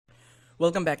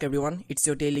Welcome back everyone, it's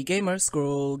your daily gamer,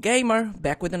 Scroll Gamer,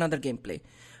 back with another gameplay.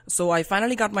 So I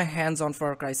finally got my hands on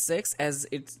Far Cry 6 as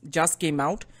it just came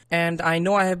out, and I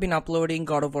know I have been uploading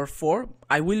God of War 4.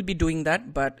 I will be doing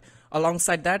that, but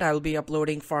alongside that I will be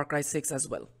uploading Far Cry 6 as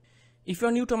well. If you're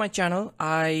new to my channel,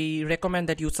 I recommend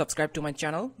that you subscribe to my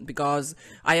channel because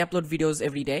I upload videos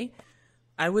every day.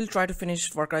 I will try to finish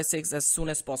Far Cry 6 as soon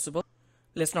as possible.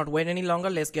 Let's not wait any longer,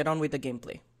 let's get on with the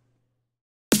gameplay.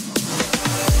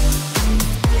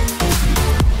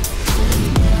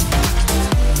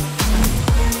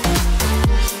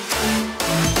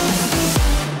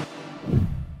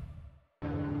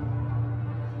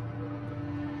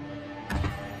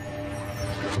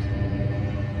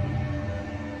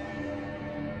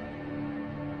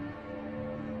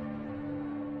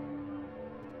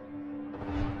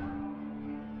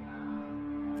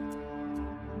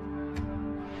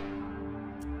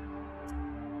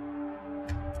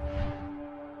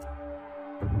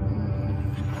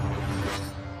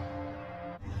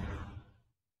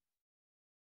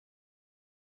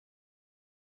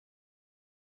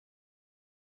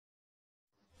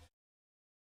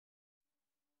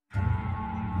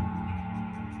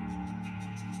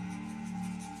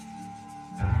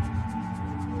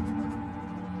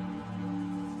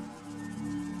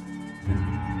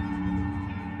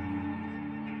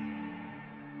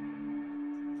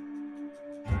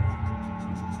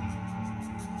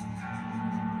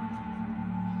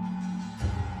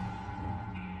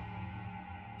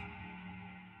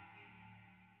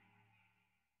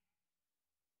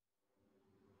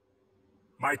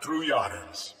 My true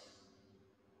Yarans,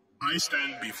 I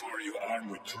stand before you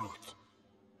armed with truth.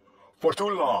 For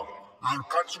too long, our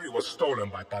country was stolen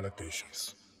by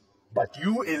politicians. But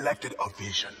you elected a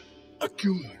vision, a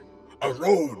cure, a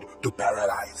road to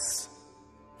paradise.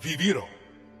 Viviro,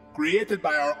 created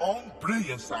by our own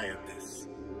brilliant scientists.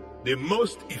 The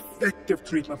most effective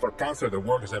treatment for cancer the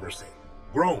world has ever seen.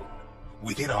 Grown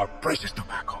within our precious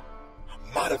tobacco.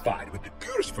 Modified with the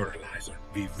purest fertilizer.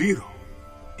 Viviro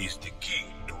is the key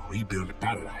to rebuild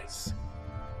paradise.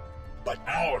 But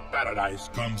our paradise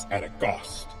comes at a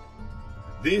cost.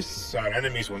 This our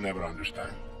enemies will never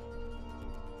understand.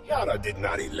 Yara did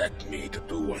not elect me to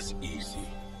do what's easy,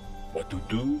 but to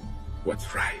do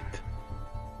what's right.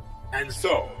 And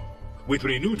so, with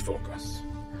renewed focus,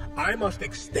 I must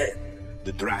extend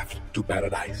the draft to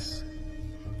paradise.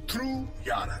 True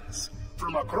Yarans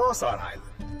from across our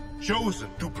island, chosen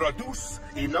to produce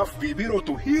enough Viviro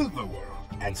to heal the world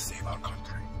and save our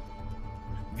country.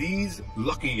 These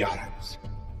lucky Yarans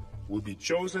will be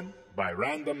chosen by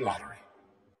random lottery.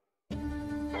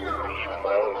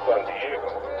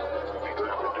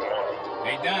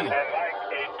 Hey, Danny. And like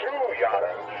a true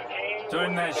Yaran,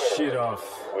 Turn that shit off.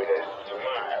 with a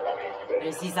smile on his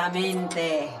face.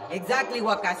 Precisamente. Exactly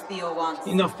what Castillo wants.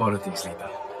 Enough politics, Lita.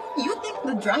 You think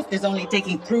the draft is only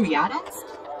taking true Yarans?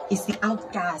 It's the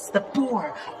outcasts, the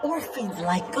poor, orphans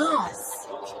like us.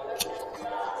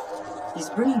 He's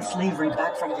bringing slavery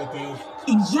back from the dead.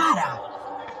 In Yara,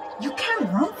 you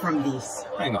can't run from this.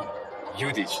 Hang on.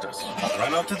 You ditched us.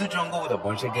 Run out to the jungle with a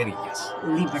bunch of guerrillas.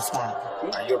 Libertad.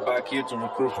 Now you're back here to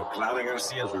recruit for Claudia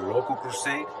Garcia's local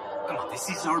crusade? Come on, this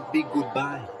is our big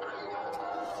goodbye.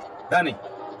 Danny,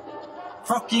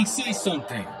 fucking say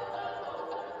something.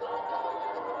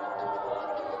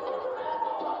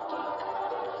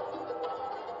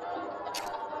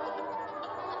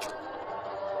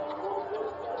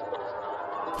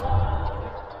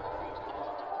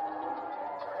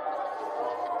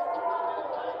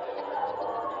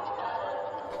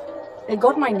 They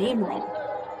got my name wrong.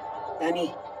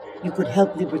 Danny, you could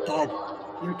help Libertad.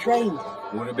 You're trained.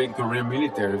 Would have been career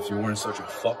military if you weren't such a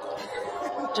fuck.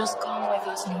 Just come with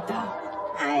us, Nita.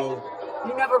 Hey,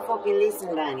 you never fucking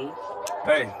listen, Danny.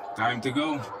 Hey, time to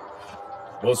go.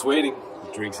 Boss waiting.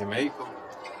 Drinks in Mexico.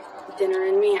 Dinner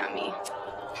in Miami.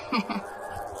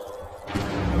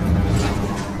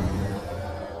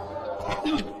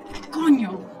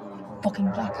 Coño. Fucking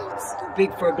blackouts. Too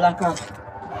big for a blackout.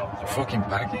 You fucking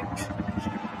packing?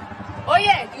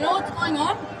 Oye, do you know what's going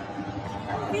on?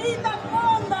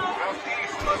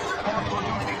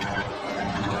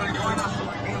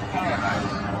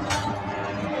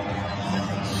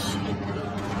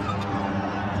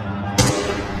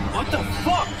 What the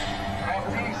fuck?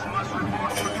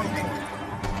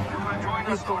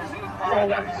 Let's go.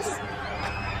 Always.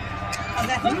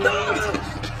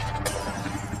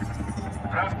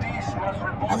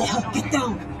 Alejo, get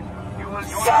down.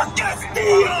 Fuck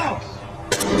Castillo!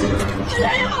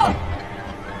 Alejo!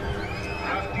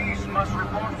 Must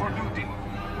report for duty.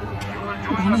 You will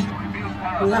join Danny, us to rebuild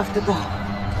paradise. we'll have to go.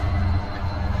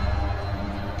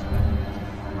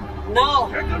 No.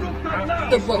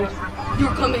 The boat.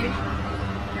 You're coming.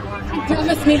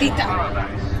 Promise me, Lita.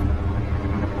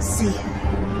 See.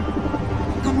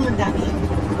 Come on, Danny.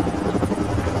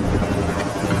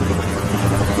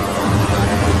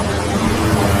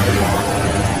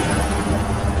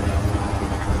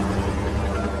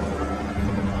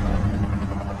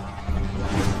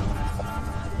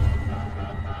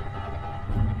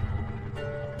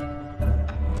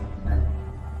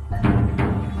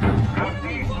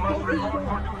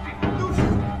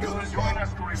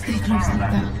 Stay close,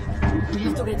 Lita. We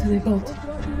have to get to the boat.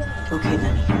 Okay,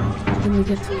 Danny. When we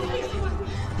get to it.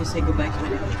 We'll say goodbye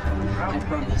to it. I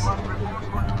promise.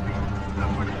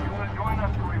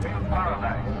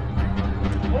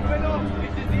 Open up!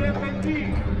 This is the FNT!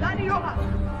 Danny Rojas!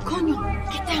 Coño,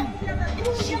 get down.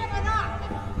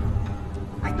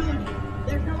 I told you,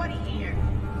 there's nobody here.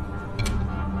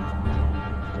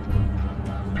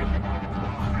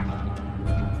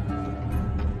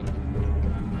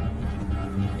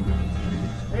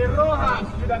 Hey, Rojas!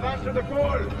 You have answered the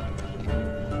call!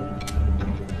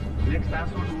 Next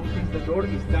asshole who opens the door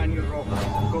is Daniel Rojas.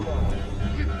 Come on.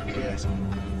 Yes.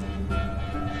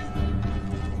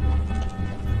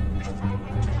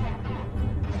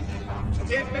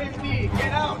 FNT,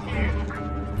 get out here!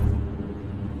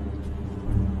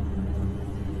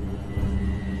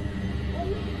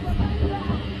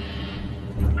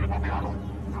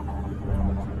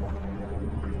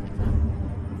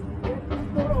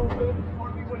 Or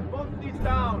we will bump this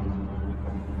down!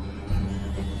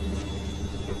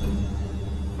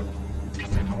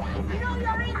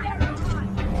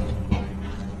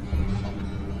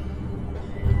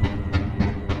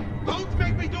 Don't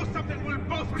make me do something we'll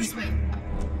both This way.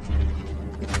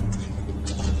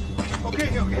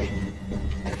 Okay, okay.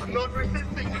 I'm not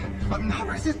resisting. I'm not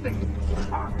resisting.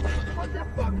 What the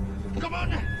fuck? Come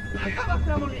on. I have a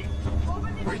family.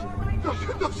 Wait. No,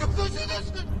 shoot, no, shoot, no, shoot, no,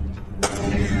 shoot.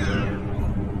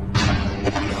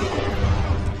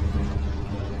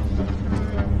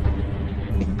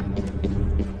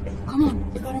 Come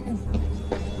on, we gotta move.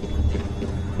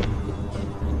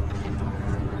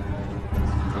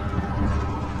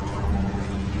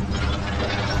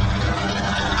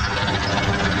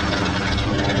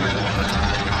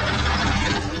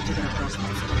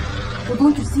 They're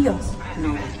going to see us.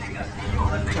 No.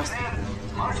 Trust me.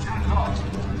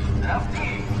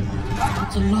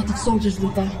 It's a lot of soldiers,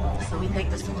 Lita. So we take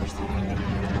the swords.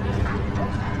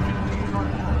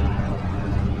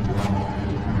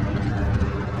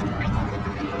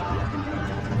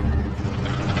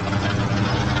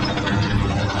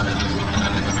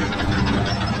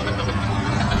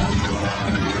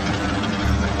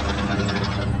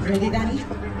 Ready, Danny?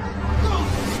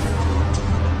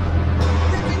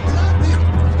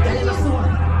 Dale la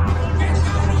sword.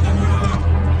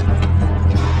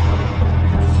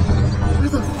 Where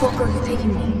the fuck are you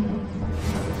taking me?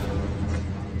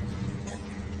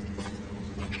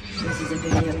 This is a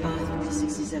guerrilla path from the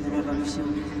 67 Revolution.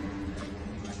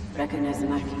 Recognize the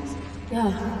markings.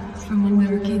 Yeah, it's from when we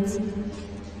were kids.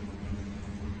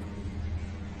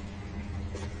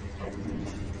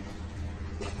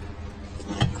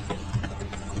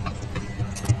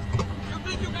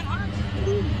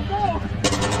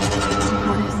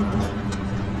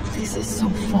 This is so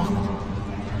fucked.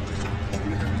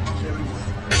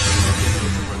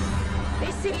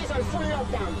 This city is on full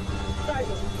lockdown.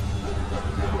 Sergeant.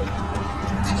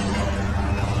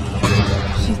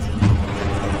 Shit.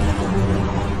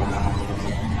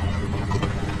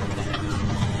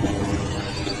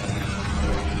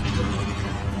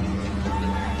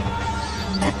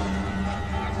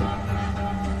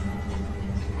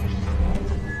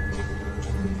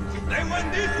 They went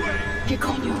this way. ¿Qué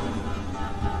coño?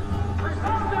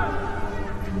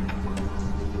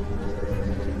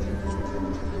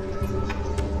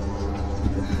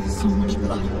 So much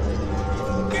blood.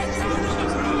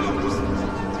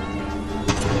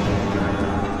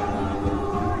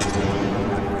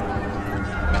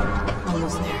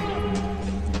 Almost there.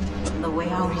 The way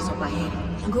out is up ahead.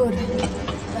 Good.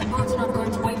 That boat's not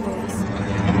going to wait for us.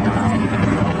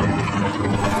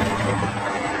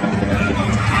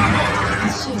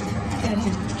 Shit. Get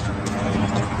him.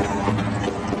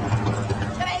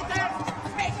 Traitors!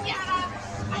 Fake Yara!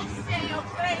 I say you,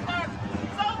 traitors!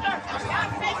 Soldiers! Your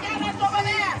fake Yara's over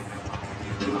there!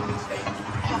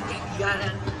 Fucking Yara.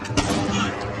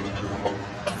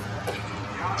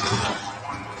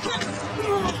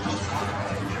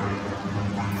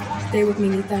 Stay with me,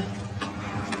 Nita.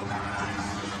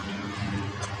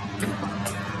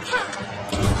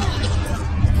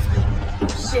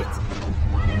 Shit.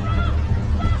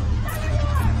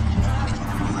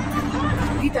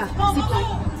 Nita, zip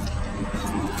line.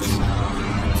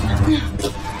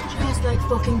 Just like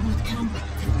fucking boot camp.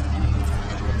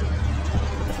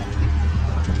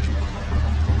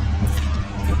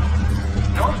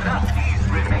 No draftees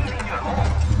remain in your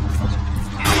home.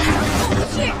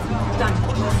 Shit! Done,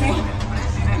 okay?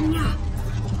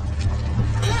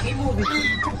 Keep moving.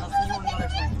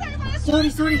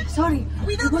 Sorry.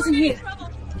 We wasn't here.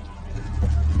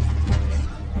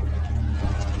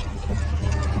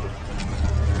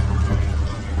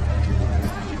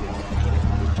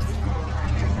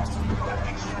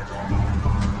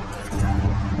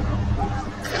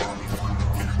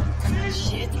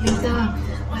 Shit, Lisa.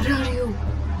 Where are you?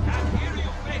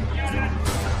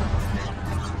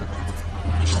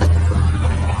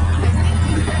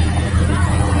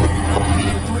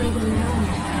 Don't even know.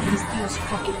 These deals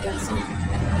fucking gassing.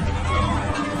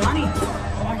 Ronnie.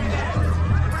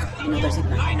 Another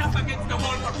signal. Line up against the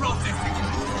wall for processing.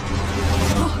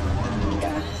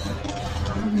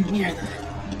 Mierda.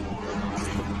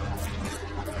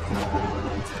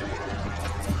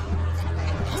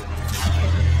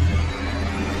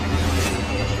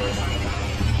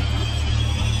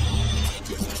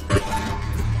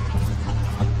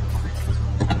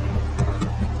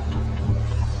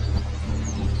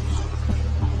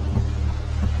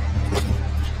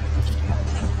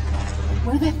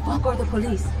 Where the fuck are the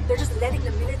police? They're just letting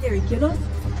the military kill us?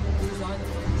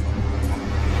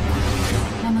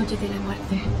 La noche de la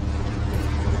muerte.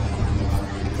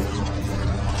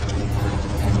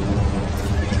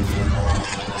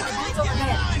 It's over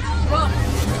there. Run!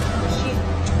 Shit.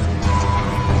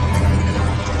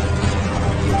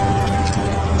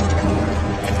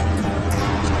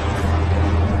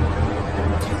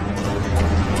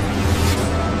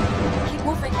 Keep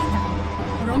moving, Nita.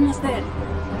 We're almost there.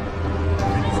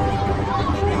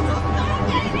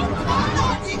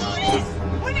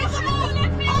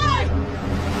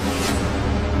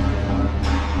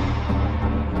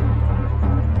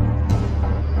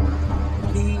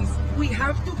 We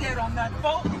have to get on that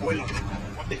boat. Well,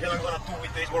 what the hell am I gonna do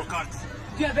with baseball cards?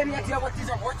 Do you have any idea what these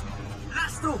are worth?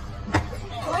 Last two.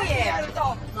 Oh yeah.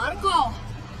 Marco.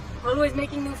 Always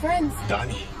making new friends.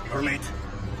 Danny, you're late.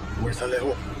 Where's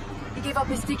Alejo? He gave up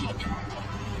his ticket.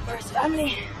 For his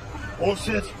family.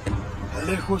 Bullshit.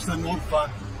 Alejo's an orphan.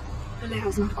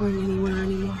 Alejo's not going anywhere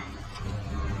anymore.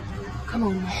 Come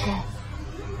on, Marco.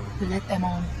 Let them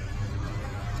on.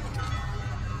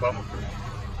 Vamos.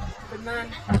 Good man.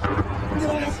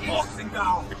 Boxing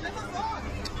down.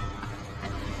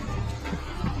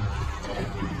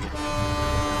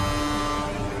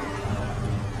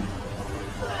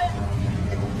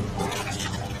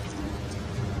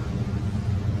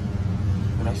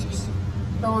 Gracias.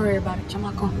 Don't worry about it,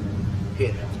 chamaco.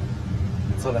 Here.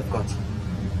 That's all I've got.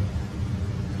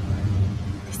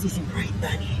 This isn't right,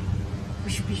 Danny. We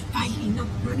should be fighting, not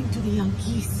running to the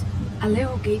Yankees.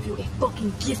 Alejo gave you a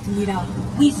fucking gift, Mira.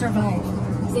 We survived.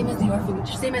 Same as the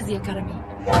orphanage, same as the academy.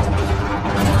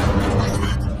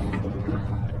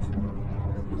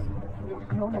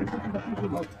 No.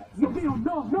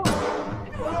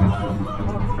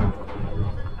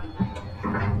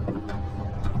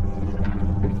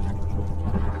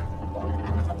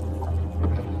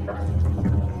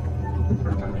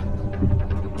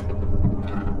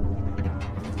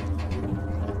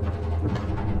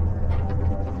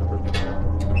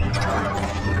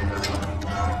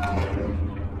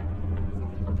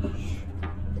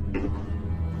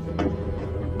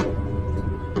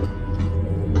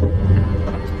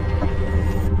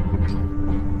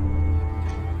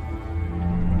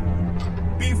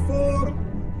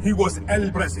 He was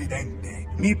El Presidente.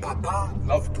 Mi papa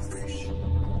loved to fish.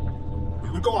 We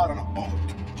would go out on a boat,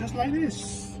 just like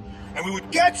this. And we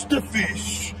would catch the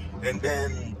fish, and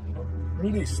then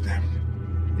release them.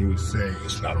 He would say,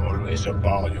 it's not always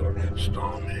about your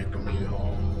stomach,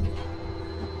 mijo.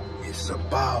 It's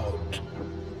about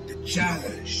the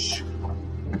challenge.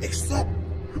 Except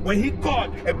when he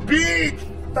caught a big,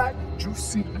 fat,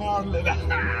 juicy marlin,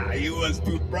 he was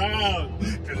too proud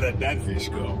to let that fish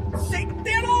go.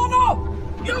 ¡Secterono!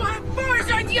 You have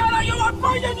poisoned Yara! You have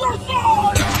poisoned your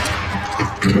soul!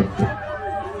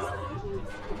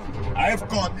 I have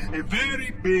caught a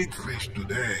very big fish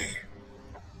today.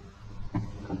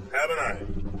 Haven't I,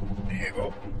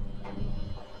 Diego?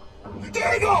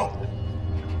 Diego!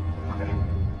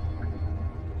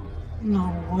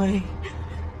 No way.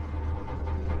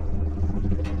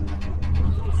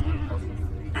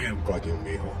 I have caught you,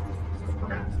 mijo.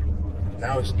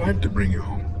 Now it's time to bring you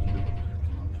home.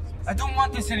 I don't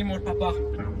want this anymore, Papa.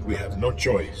 We have no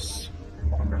choice.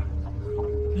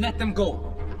 Let them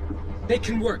go. They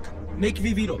can work. Make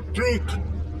Viviro. Truth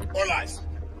or lies?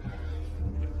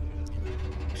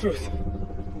 truth.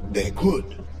 They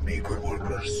could be good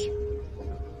workers.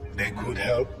 They could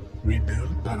help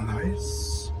rebuild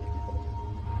paradise.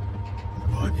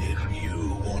 But if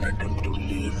you wanted them to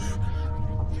live,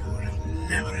 you would have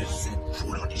never set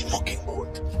foot on this fucking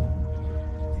boat.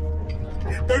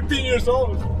 13 years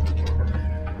old.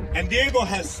 And Diego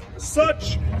has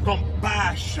such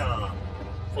compassion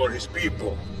for his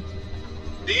people.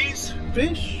 These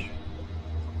fish,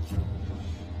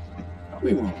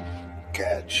 we will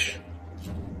catch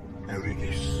and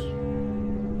release.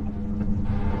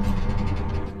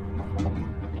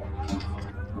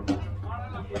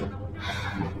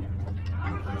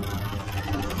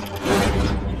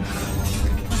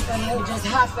 What the hell just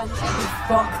happened? We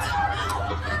fucked.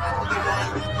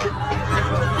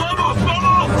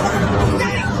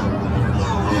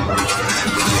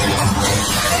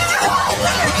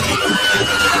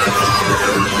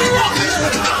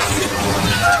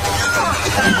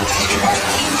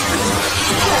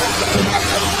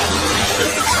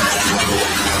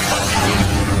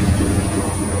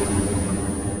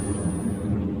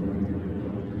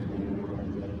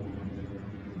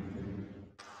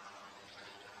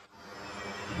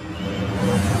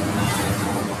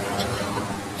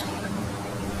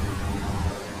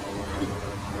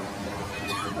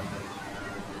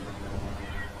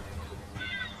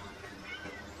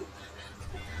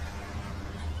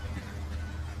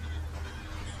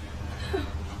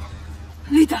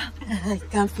 Lita! I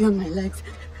can't feel my legs.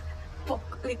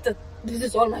 Fuck, Lita. This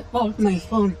is all my fault. My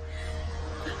phone.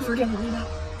 Forget it, Lita.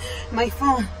 My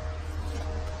phone.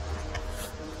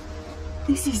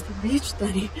 This is the beach,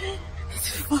 Daddy. It's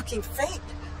fucking fake.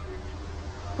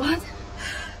 What?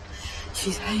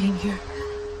 She's hiding here.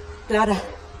 Clara.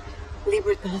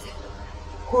 Libertad.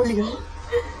 Julio.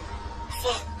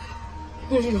 Fuck.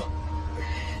 Julio.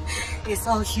 It's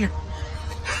all here.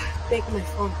 Take my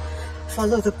phone.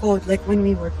 Follow the code like when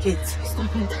we were kids.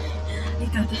 Stop it.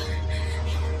 Lita.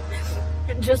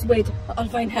 Just wait. I'll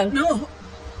find help. No!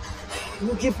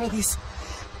 You give her this.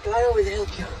 Clara will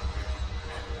help you.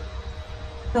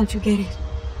 Don't you get it?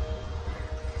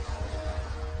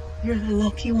 You're the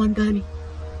lucky one, Danny.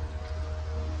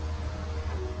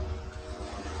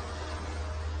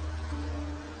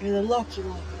 You're the lucky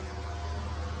one.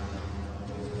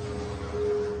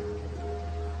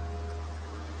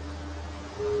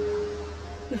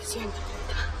 Lo siento.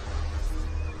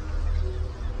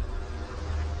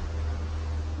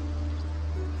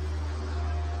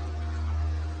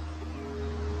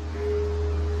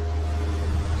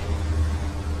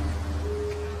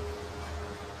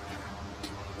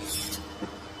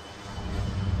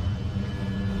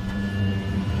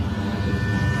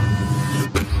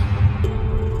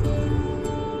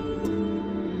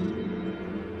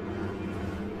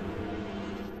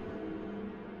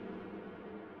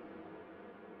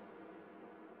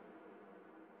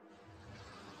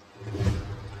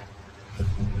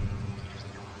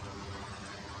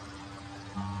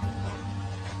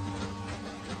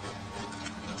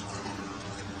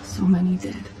 So many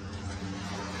dead.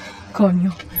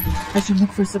 Coño. I should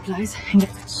look for supplies and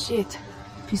get that shit.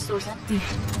 This store's empty.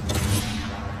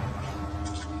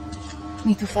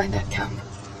 Need to find that camp.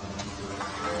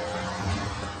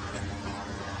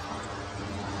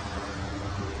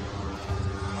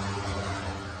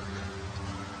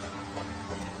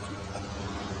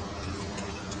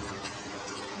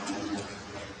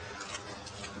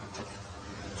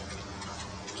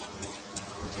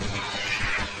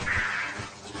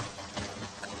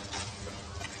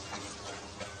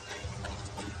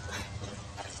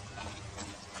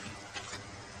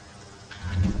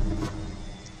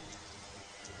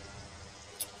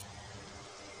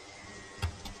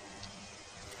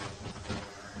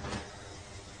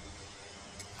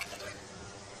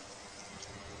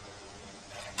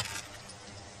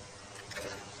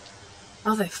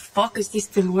 How the fuck is this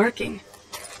still working?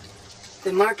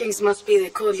 The markings must be the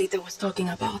code Lita was talking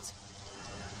about.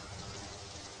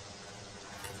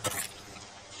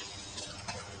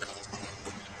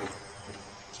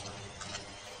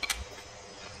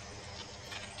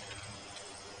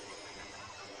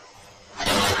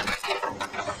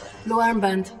 Blue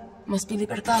armband. Must be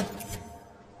Libertad.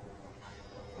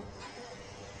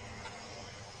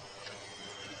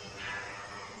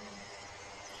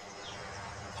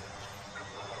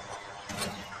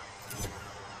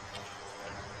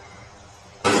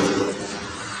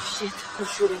 Shit, we're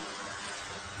shooting.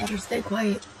 Better stay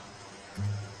quiet.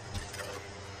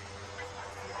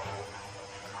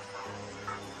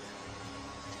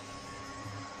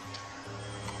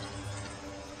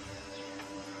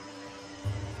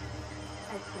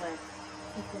 I swear.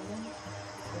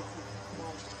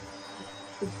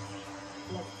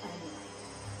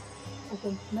 I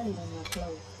can smell it on your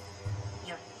clothes.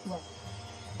 Yeah. What?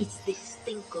 It's the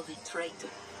stink of a traitor.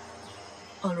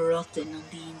 All rotten on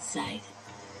the inside.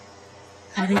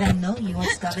 How did I know you were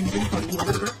scavenging for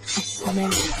liberty? I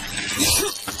smelled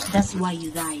it. That's why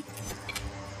you died.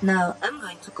 Now, I'm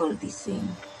going to call this in.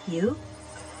 You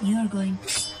are going...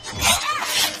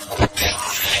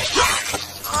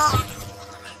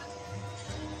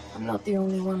 I'm not the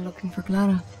only one looking for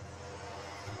Clara.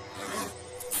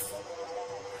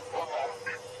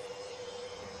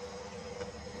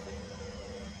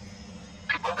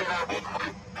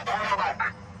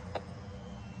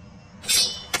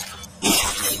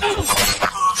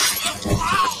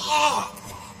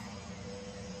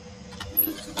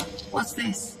 What's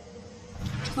this?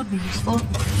 Could be useful.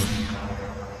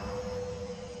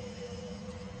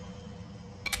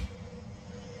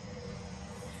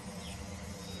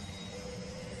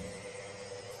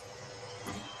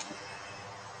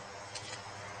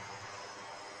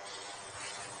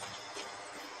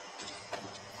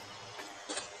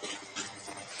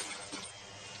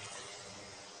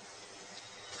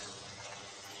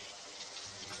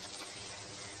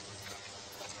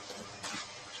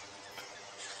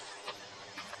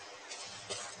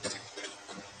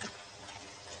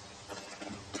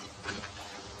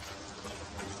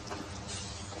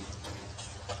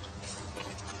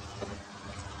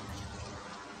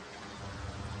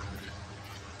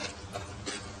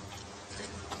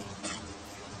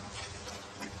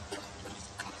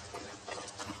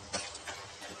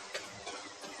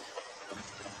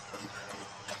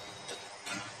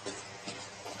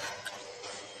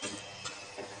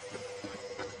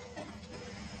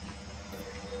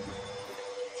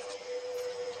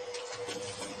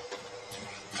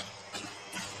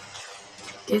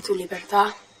 Get to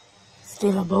Libertad.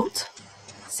 Steal a boat.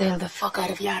 Sail the fuck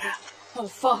out of Yara. Oh,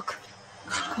 fuck.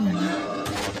 Come on.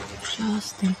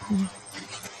 Just stay cool.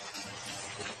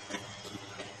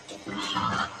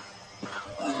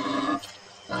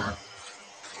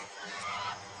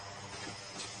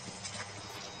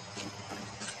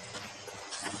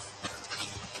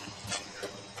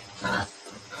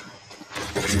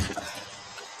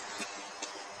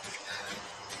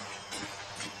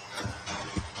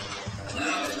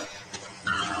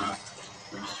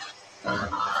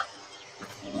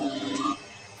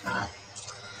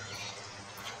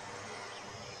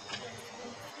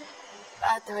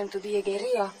 Bad time to be a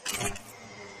guerrilla.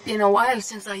 Been a while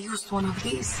since I used one of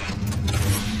these.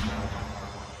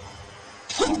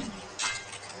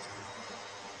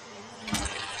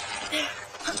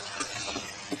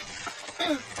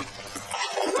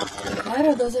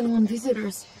 Yara doesn't want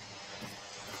visitors.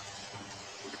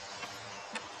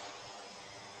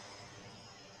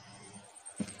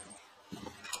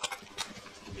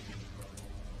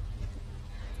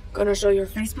 Gonna show your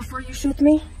face before you shoot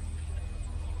me?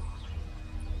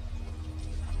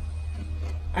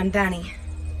 I'm Danny,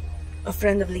 a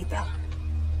friend of Lita.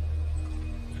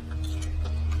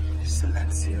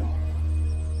 Silencio.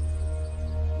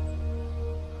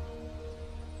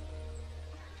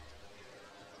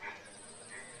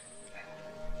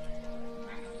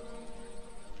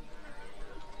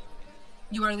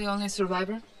 You are the only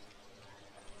survivor?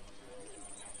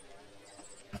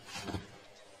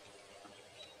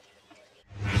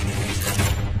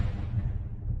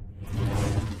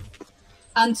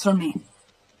 Answer me.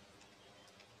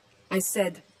 I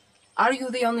said, are you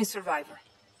the only survivor?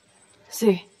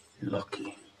 Si.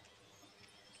 Lucky.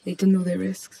 Need to know the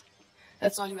risks.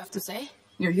 That's all you have to say?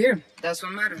 You're here. That's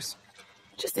what matters.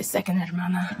 Just a second,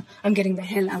 hermana. I'm getting the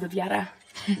hell out of Yara.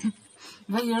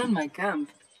 Well, you're in my camp.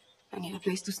 I need a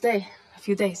place to stay. A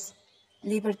few days.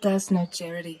 Libertad's no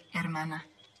charity, hermana.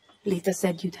 Lita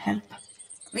said you'd help.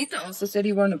 Lita also said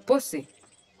you weren't a pussy.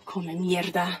 Come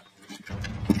mierda.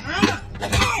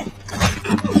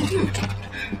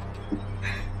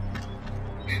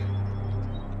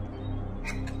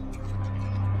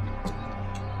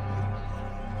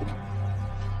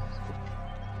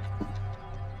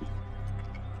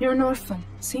 You're an orphan,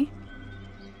 see?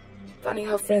 Funny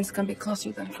how friends can be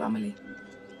closer than family.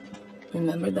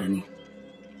 Remember, Danny,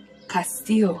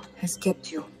 Castillo has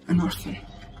kept you an orphan.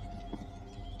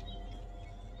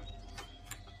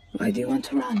 Why do you want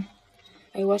to run?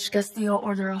 I watched Castillo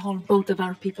order a whole boat of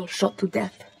our people shot to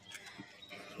death.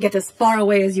 Get as far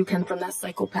away as you can from that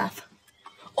psychopath.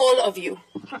 All of you.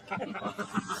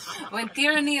 When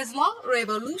tyranny is law,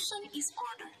 revolution is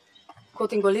order.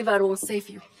 Quoting Bolivar won't save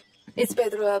you. It's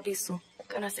Pedro Albizu.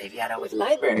 Gonna save Yara with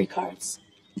library cards.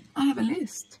 I have a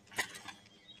list.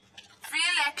 Free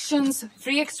elections,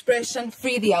 free expression,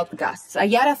 free the outcasts. A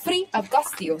Yara free of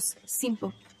Castillo's.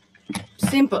 Simple.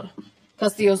 Simple.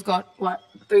 Castillo's got, what,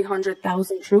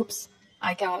 300,000 troops.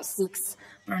 I count 6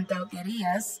 burnt out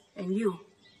guerrillas, and you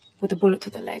with a bullet to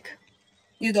the leg.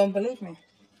 You don't believe me?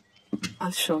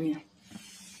 I'll show you.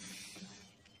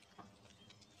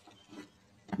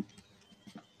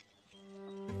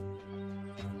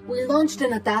 We launched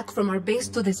an attack from our base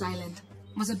to this island.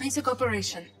 It was a basic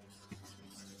operation.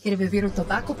 Hit a Viviro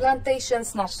tobacco plantation,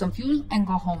 snatch some fuel, and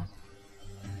go home.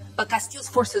 But Castillo's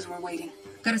forces were waiting.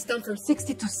 Got us down from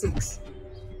 60 to 6.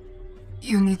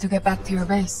 You need to get back to your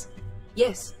base.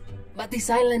 Yes, but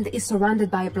this island is surrounded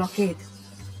by a blockade.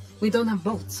 We don't have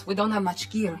boats, we don't have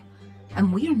much gear.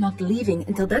 And we are not leaving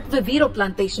until that Viviro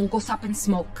plantation goes up in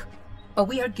smoke. But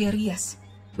we are guerrillas.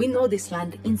 We know this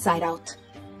land inside out.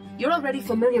 You're already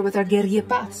familiar with our guerrilla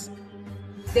paths.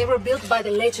 They were built by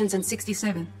the legends in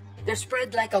 67. They're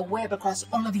spread like a web across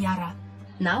all of Yara.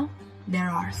 Now, they're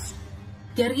ours.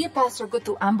 Guerrilla paths are good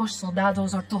to ambush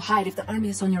soldados or to hide if the army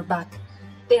is on your back.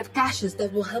 They have caches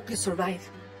that will help you survive.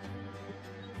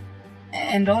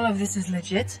 And all of this is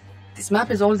legit? This map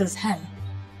is old as hell.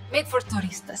 Made for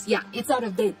turistas. Yeah, it's out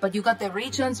of date, but you got the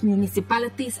regions,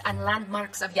 municipalities, and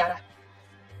landmarks of Yara.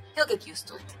 He'll get used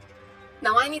to it.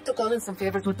 Now I need to call in some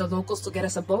favors with the locals to get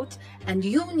us a boat, and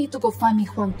you need to go find me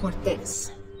Juan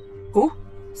Cortez. Who?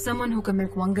 Someone who can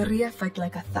make one guerrilla fight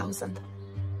like 1,000.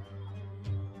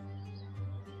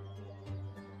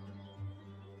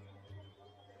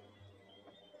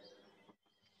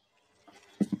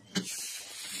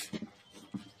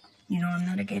 You know I'm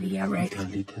not a guerrilla, right?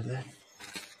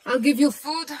 I'll give you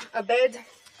food, a bed,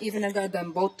 even a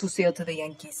goddamn boat to sail to the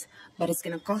Yankees. But it's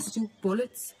gonna cost you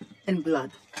bullets and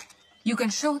blood. You can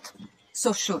shoot,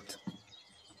 so shoot.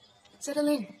 Settle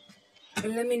in,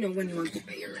 and let me know when you want to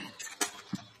pay your rent.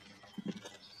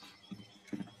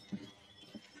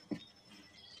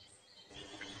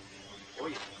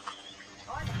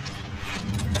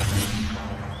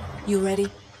 You ready?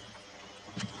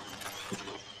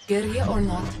 Guerrilla or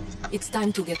not, it's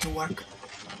time to get to work.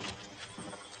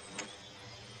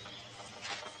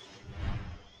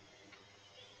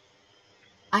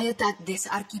 I attacked this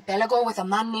archipelago with a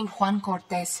man named Juan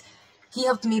Cortez. He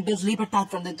helped me build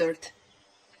Libertad from the dirt.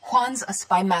 Juan's a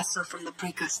spy master from the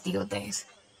pre-Castillo days.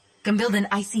 Can build an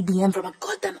ICBM from a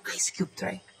goddamn ice cube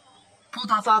tray.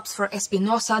 Pulled off ops for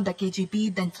Espinosa, the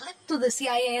KGB, then flipped to the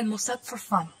CIA and Mossad for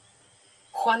fun.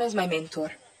 Juan is my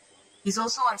mentor. He's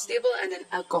also unstable and an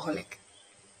alcoholic.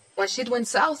 When shit went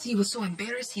south, he was so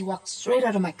embarrassed he walked straight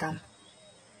out of my camp.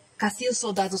 Castillo's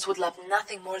soldados would love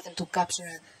nothing more than to capture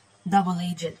a double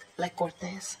agent like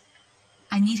Cortez.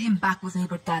 I need him back with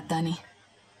Libertad, Danny.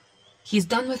 He's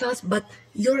done with us, but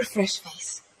you're a fresh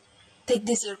face. Take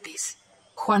this earpiece.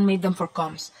 Juan made them for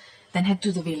comms. Then head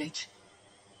to the village.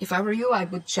 If I were you, I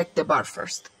would check the bar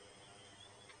first.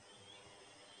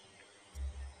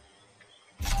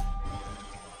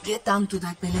 Get down to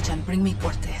that village and bring me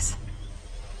Cortez.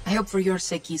 I hope for your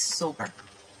sake he's sober.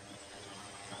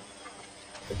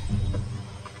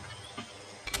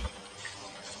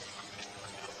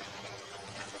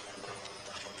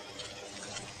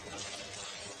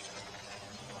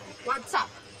 What's up?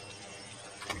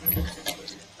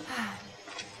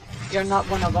 You're not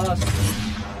one of us.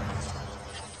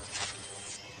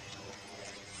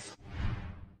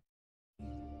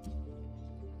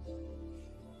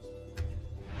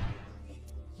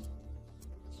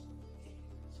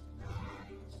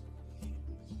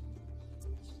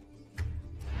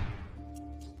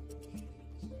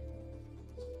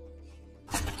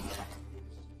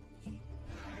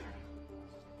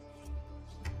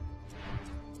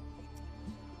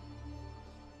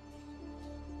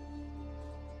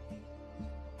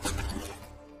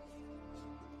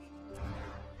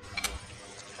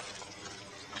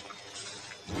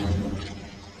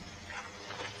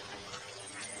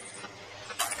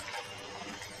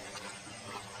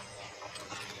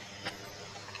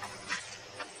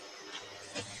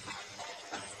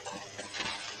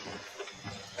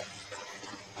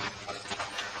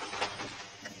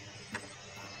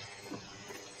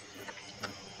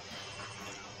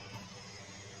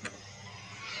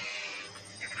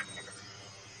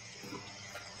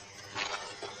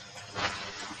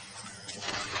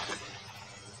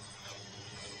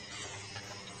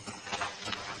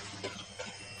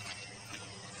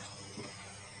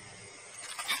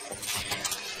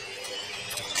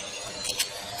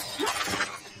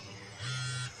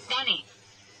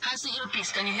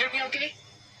 Can you hear me okay?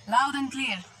 Loud and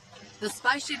clear. The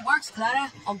spy shit works,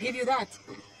 Clara. I'll give you that.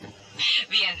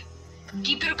 Bien.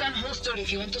 Keep your gun holstered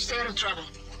if you want to stay out of trouble,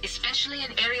 especially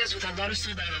in areas with a lot of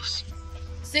soldados.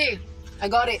 See, I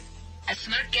got it. A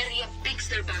smart guerrilla picks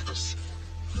their battles.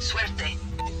 Suerte.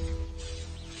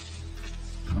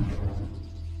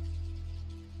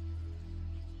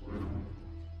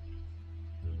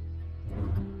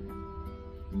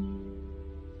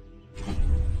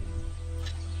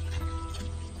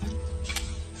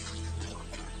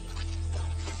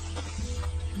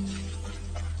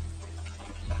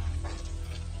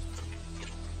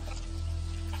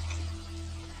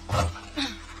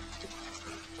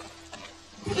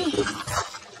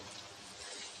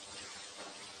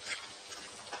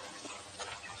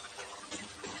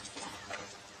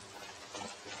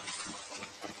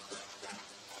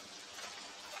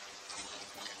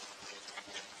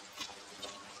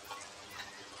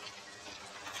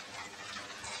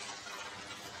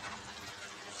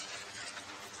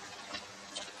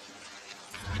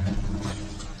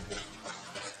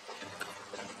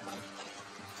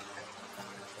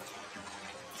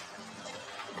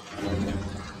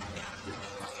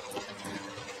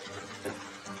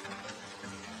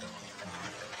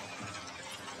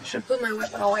 Should put my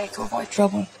weapon away to avoid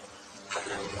trouble.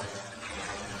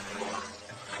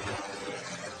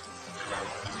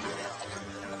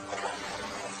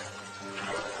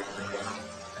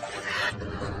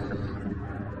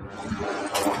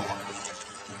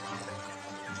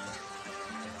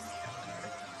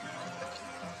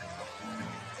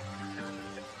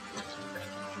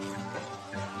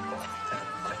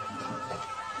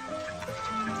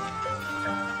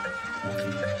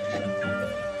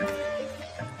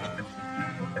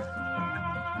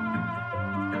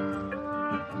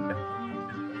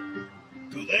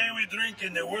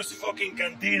 In the worst fucking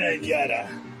cantina in Yara,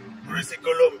 British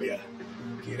Columbia,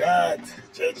 Kirat,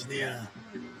 Chechnya.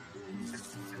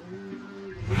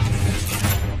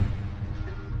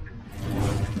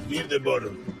 Leave the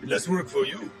bottle. Less work for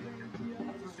you.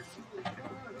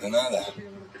 De nada.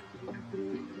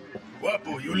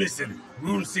 Guapo, you listen.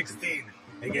 Rule 16.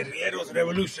 A guerrillero's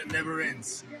revolution never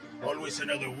ends. Always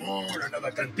another war, another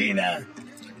cantina,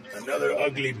 another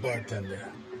ugly bartender.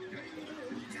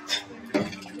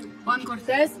 Juan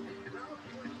Cortez?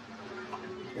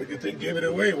 What do you think gave it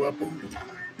away, Guapo?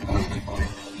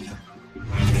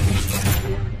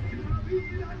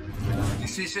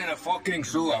 This isn't a fucking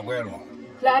zoo, abuelo.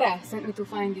 Clara sent me to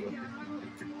find you.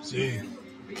 See,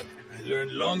 I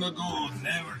learned long ago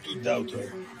never to doubt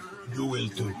her. You will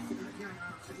too.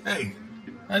 Hey,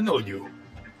 I know you.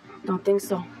 Don't think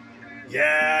so.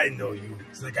 Yeah, I know you.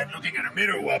 It's like I'm looking at a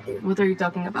mirror, Guapo. What are you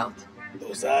talking about?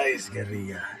 Those eyes,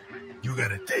 guerrilla. You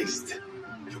got a taste.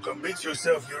 You convince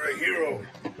yourself you're a hero,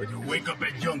 but you wake up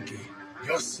a junkie,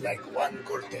 just like Juan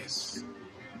Cortez.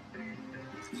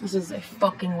 This is a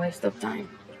fucking waste of time.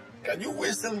 Can you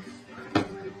whistle?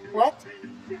 What?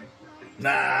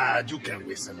 Nah, you can't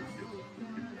whistle.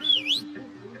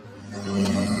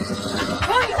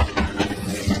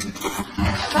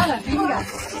 Clara, venga.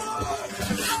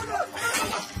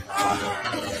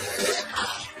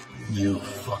 You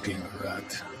fucking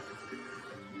rat.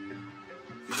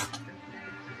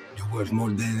 You're worth more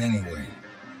dead anyway.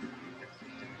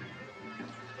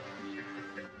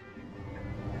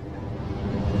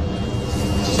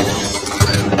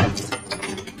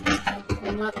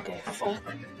 What the fuck?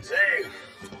 Say,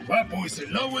 Papu is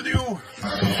in love with you.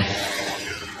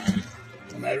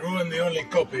 And I ruined the only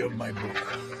copy of my book.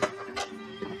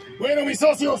 Bueno, mis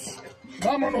socios,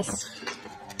 vámonos.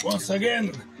 Once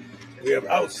again, we have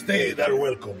outstayed our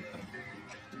welcome.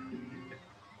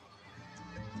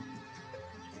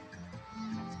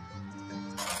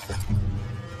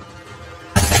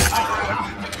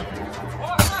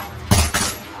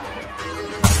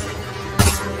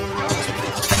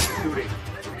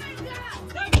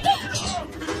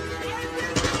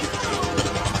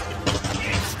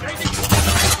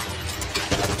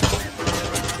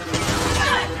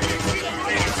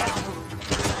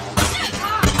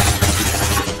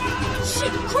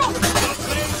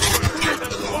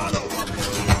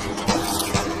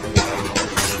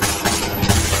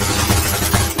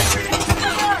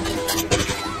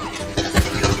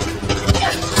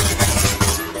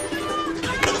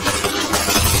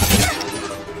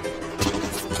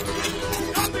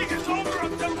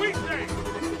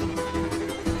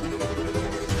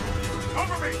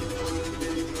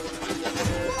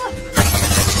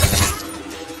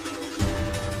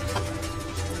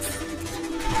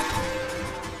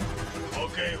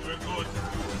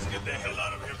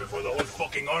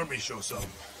 Shows up.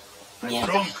 I'm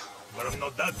drunk, but I'm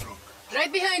not that drunk.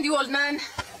 Right behind you, old man.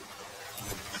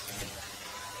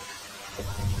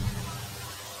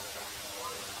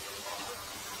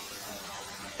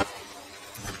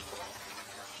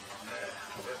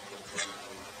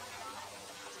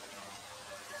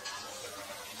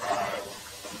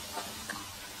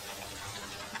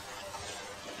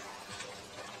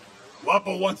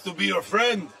 Guapo wants to be your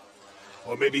friend.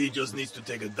 Or maybe he just needs to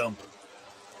take a dump.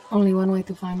 Only one way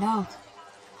to find out.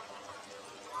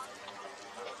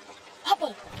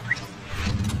 Papa!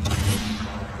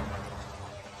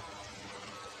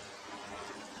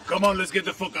 Come on, let's get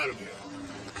the fuck out of here.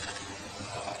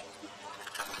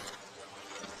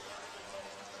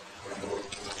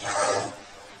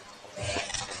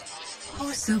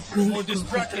 Oh, so good. More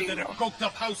distracted than a coked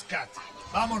up house cat.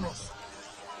 Vámonos.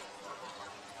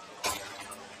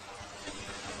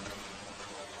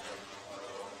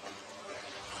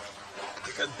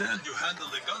 I can tell you handled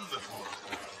a gun before.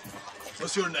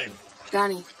 What's your name?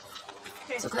 Danny.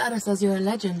 So Clara says you're a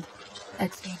legend.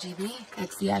 Ex-KGB,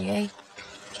 ex-CIA.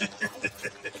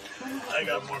 I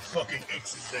got more fucking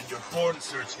exes than your porn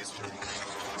search history.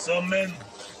 Some men,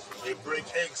 they break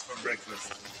eggs for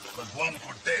breakfast. But Juan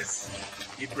Cortez,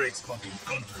 he breaks fucking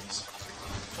countries.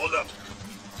 Hold up.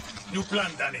 New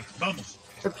plan, Danny. Vamos.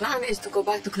 The plan is to go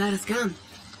back to Clara's camp.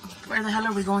 Where the hell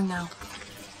are we going now?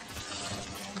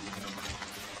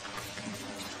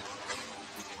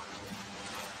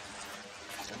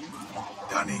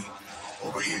 Danny,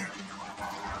 over here.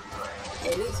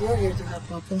 At least you're here to help,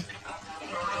 Papa.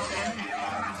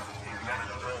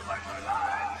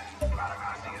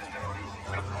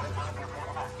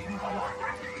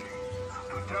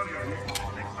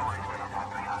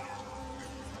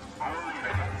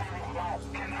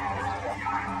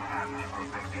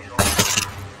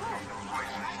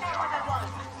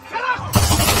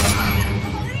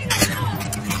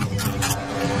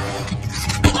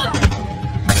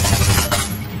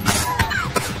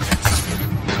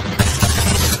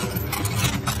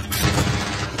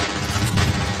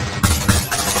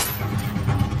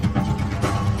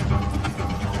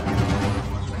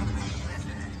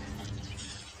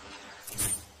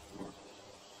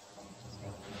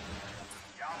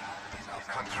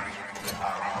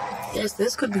 Yes,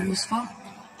 this could be useful.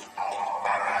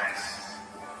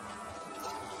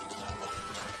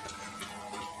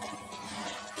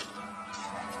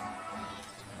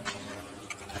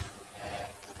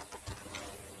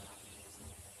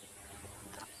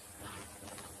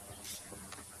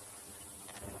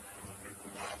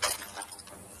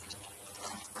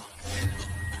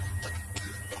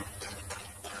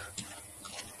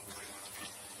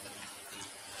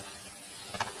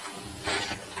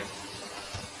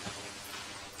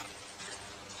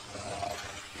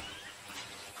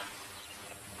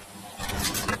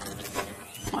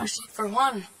 More shit for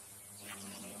one.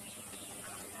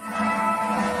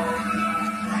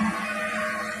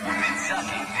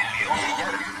 Mensaje del León de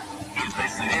Yara. El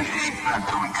presidente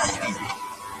Antón Castillo.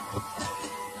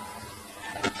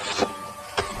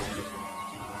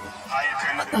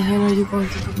 What the hell are you going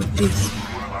to do with this?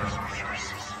 One of our soldiers,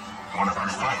 one of our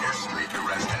fighters, laid to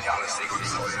rest in Yara's sacred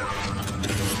soil.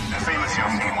 A famous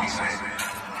young king once said,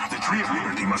 "The tree of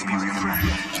liberty must be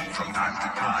refreshed from time to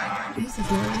time." This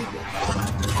is not like it.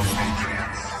 Of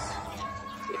patriots.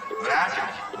 That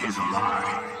is a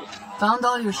lie. Found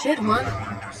all your shit, one. Good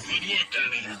work,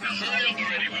 Danny. Now hurry up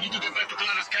already. We need to get back to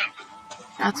Clara's camp.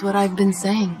 That's what I've been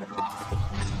saying.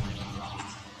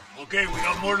 Okay, we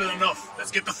got more than enough.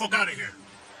 Let's get the fuck out of here.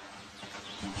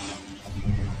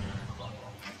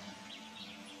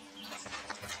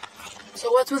 So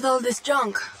what's with all this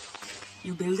junk?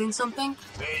 You building something?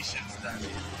 Patience, Danny.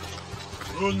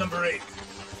 Rule number 8.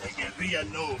 A guerrilla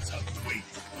knows how to wait.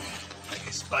 Like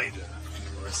a spider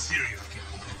or a serial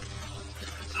killer.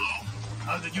 So,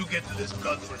 how did you get to this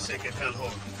godforsaken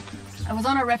hellhole? I was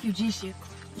on a refugee ship.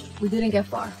 We didn't get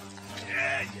far.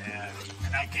 Yeah.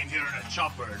 And I came here in a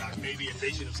chopper in our baby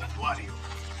invasion of Santuario.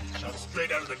 Shot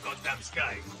straight out of the goddamn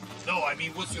sky. No, I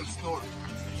mean, what's your story?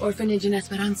 Orphanage in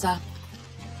Esperanza.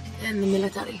 And the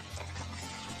military.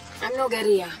 I'm no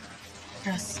guerrilla.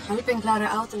 Just helping Clara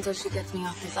out until she gets me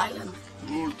off this island.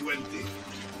 Rule 20.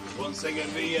 Once a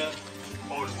guerrilla,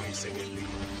 always a guerrilla.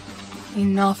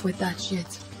 Enough with that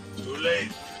shit. Too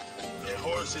late. The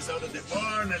horse is out of the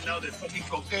barn and now the fucking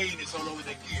cocaine is all over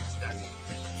the kids, Danny.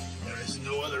 There is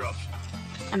no other option.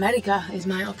 America is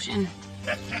my option.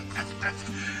 Of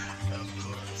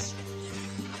course.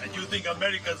 And you think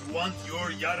Americans want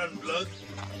your Yaran blood?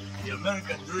 The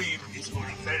American dream is for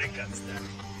Americans, Danny.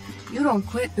 You don't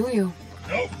quit, do you?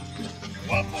 No.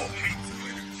 Guapo hates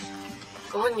quitters.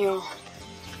 Coño.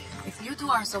 If you two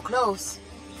are so close,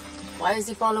 why is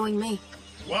he following me?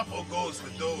 Guapo goes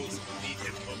with those who need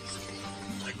him most.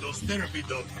 Like those therapy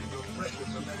dogs in your precious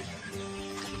America.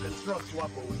 You can trust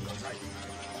Guapo with your life.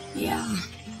 Yeah.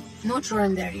 Not sure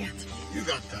I'm there yet. You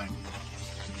got time.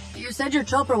 You said your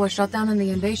chopper was shot down in the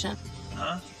invasion.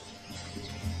 Huh?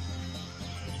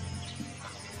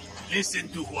 Listen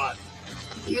to what?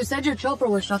 You said your chopper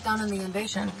was shot down in the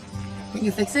invasion. Can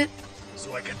you fix it?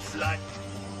 So I can fly.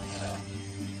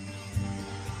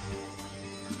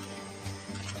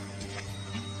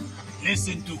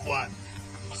 Listen to what?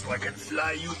 So I can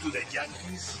fly you to the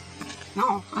Yankees?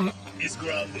 No, It's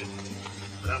grounded,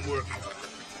 but I'm working on it.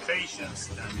 Patience,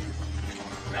 Danny.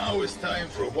 Now it's time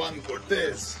for Juan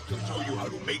Cortez to show you how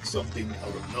to make something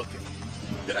out of nothing.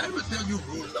 Did I ever tell you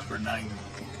rule number 9?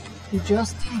 You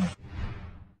just did.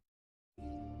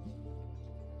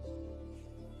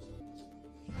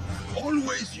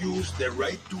 Always use the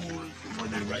right tool for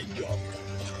the right job.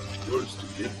 Yours to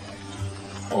live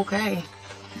by. Okay.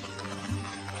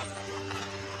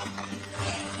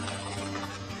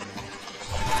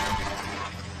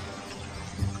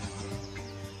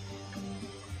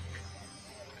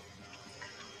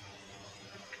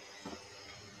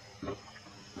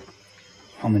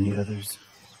 How many others?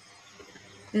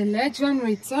 The legend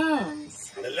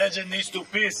returns. The legend needs to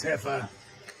piss, Jefa.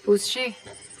 Who's she?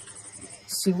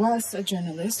 She was a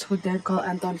journalist who dared call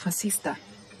Antón fascista.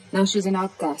 Now she's an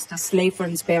outcast, a slave for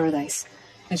his paradise.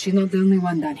 And she's not the only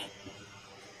one, Danny.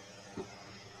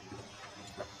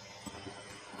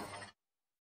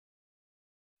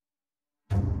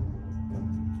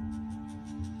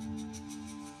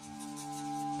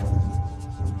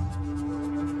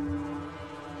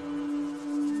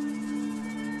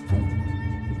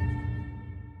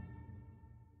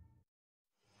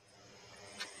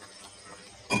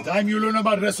 Time you learn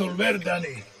about resolver,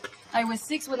 Danny. I was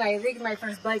 6 when I rigged my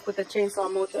first bike with a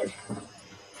chainsaw motor.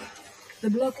 The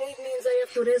blockade means I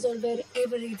have to resolver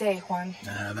every day, Juan.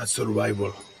 Nah, that's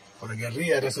survival. For a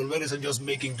guerrilla, resolver isn't just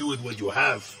making do with what you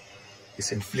have.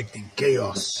 It's inflicting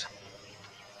chaos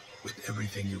with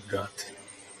everything you've got.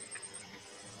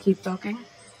 Keep talking.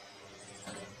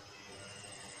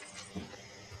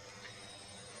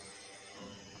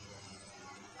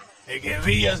 A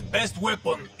guerrilla's best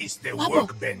weapon is the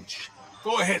workbench.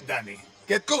 Go ahead, Danny.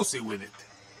 Get cozy with it.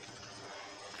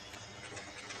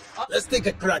 Let's take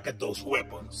a crack at those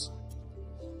weapons.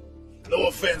 No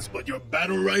offense, but your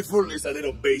battle rifle is a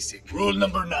little basic. Rule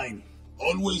number 9.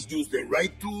 Always use the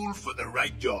right tool for the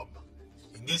right job.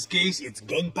 In this case, it's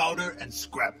gunpowder and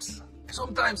scraps.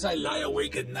 Sometimes I lie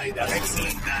awake at night.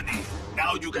 Excellent, Danny.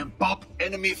 Now you can pop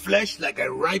enemy flesh like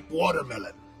a ripe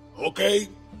watermelon. Okay?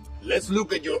 Let's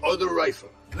look at your other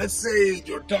rifle. Let's say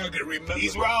your target remembers.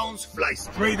 These rounds fly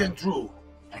straight and true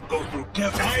and go through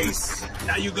careful. Nice!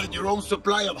 Now you got your own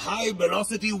supply of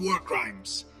high-velocity war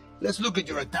crimes. Let's look at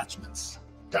your attachments.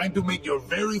 Time to make your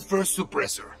very first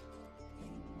suppressor.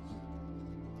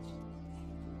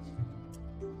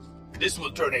 This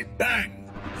will turn a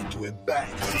bang into a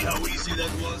bang. See how easy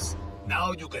that was?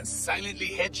 Now you can silently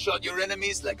headshot your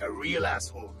enemies like a real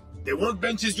asshole. The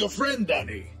workbench is your friend,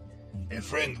 Danny. A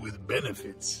friend with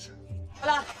benefits.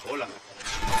 Hola. Hola.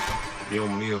 Dios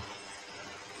mío.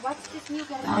 What's this new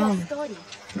guerrilla story?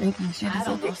 Making shit I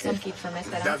don't know, some kid from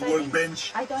Esperanza. That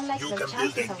workbench, I don't like you the can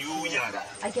build chances a of new Yara.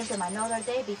 I give them another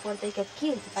day before they get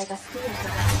killed by Castillo.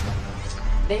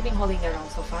 They've been holding their own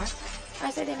so far.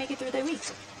 I say they make it through the week.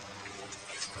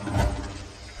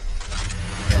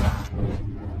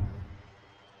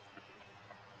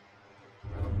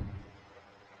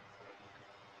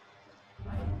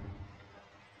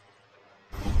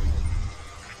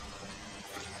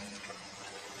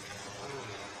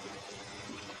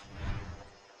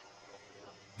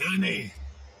 Danny,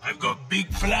 I've got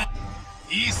big flat.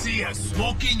 Easy as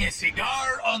smoking a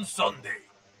cigar on Sunday.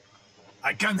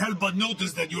 I can't help but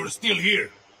notice that you're still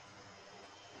here.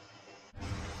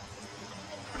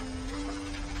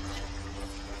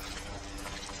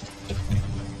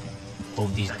 Oh,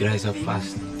 these guys are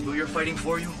fast. Who you're fighting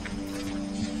for you?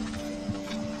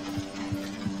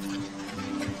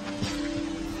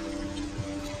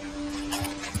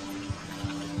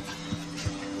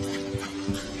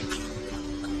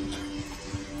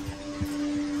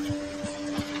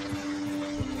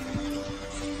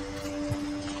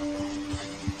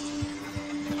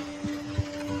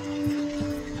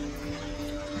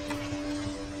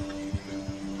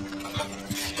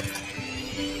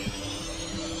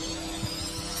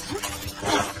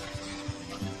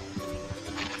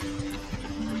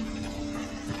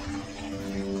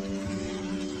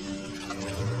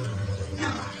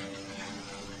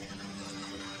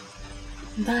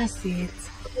 That's it.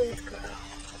 Good girl.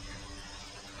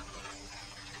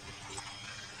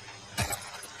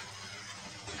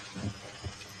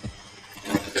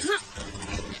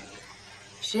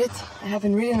 Shit, I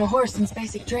haven't ridden a horse since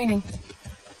basic training.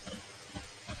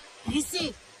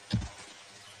 Easy.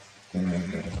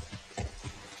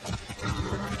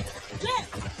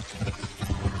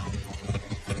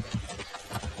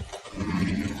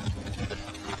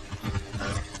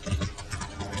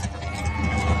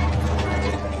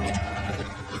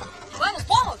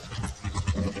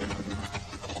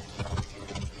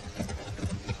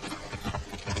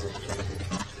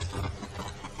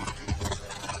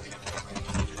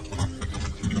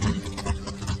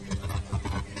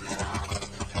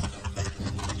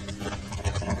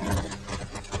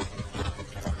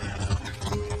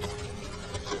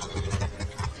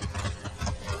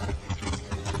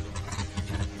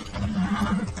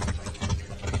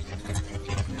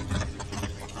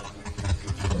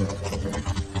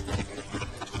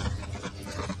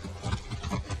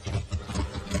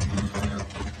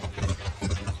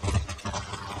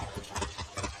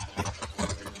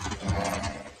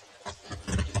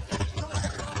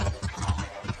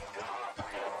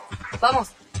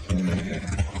 Vamos.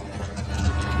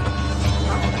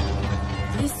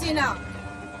 Easy now.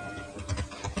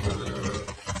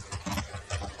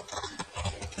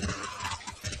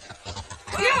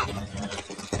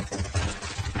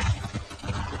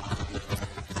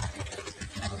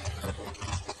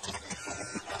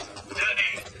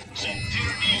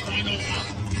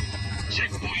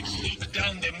 Checkpoints slow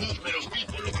down the movement of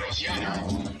people across Yara,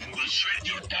 and will shred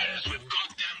your tires with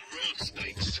goddamn road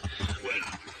spikes. Well,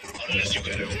 unless you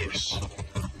got a horse.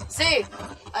 See,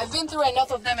 I've been through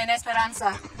enough of them in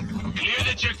Esperanza. Clear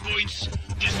the checkpoints,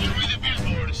 destroy the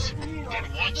billboards,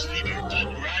 and watch Libertad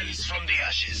rise from the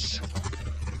ashes.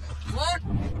 What?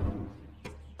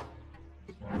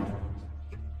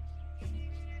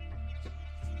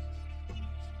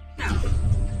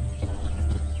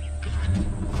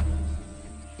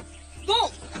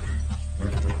 Boom!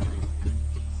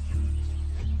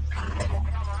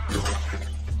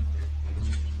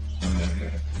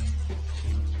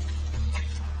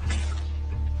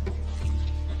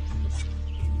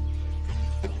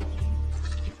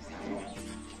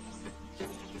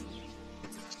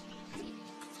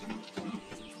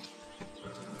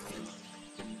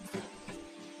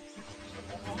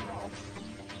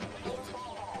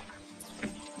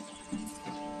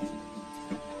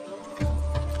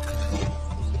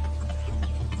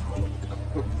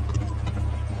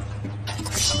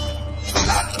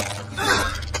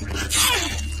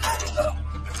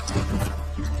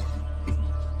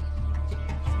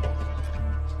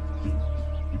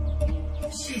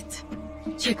 Shit.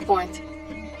 Checkpoint.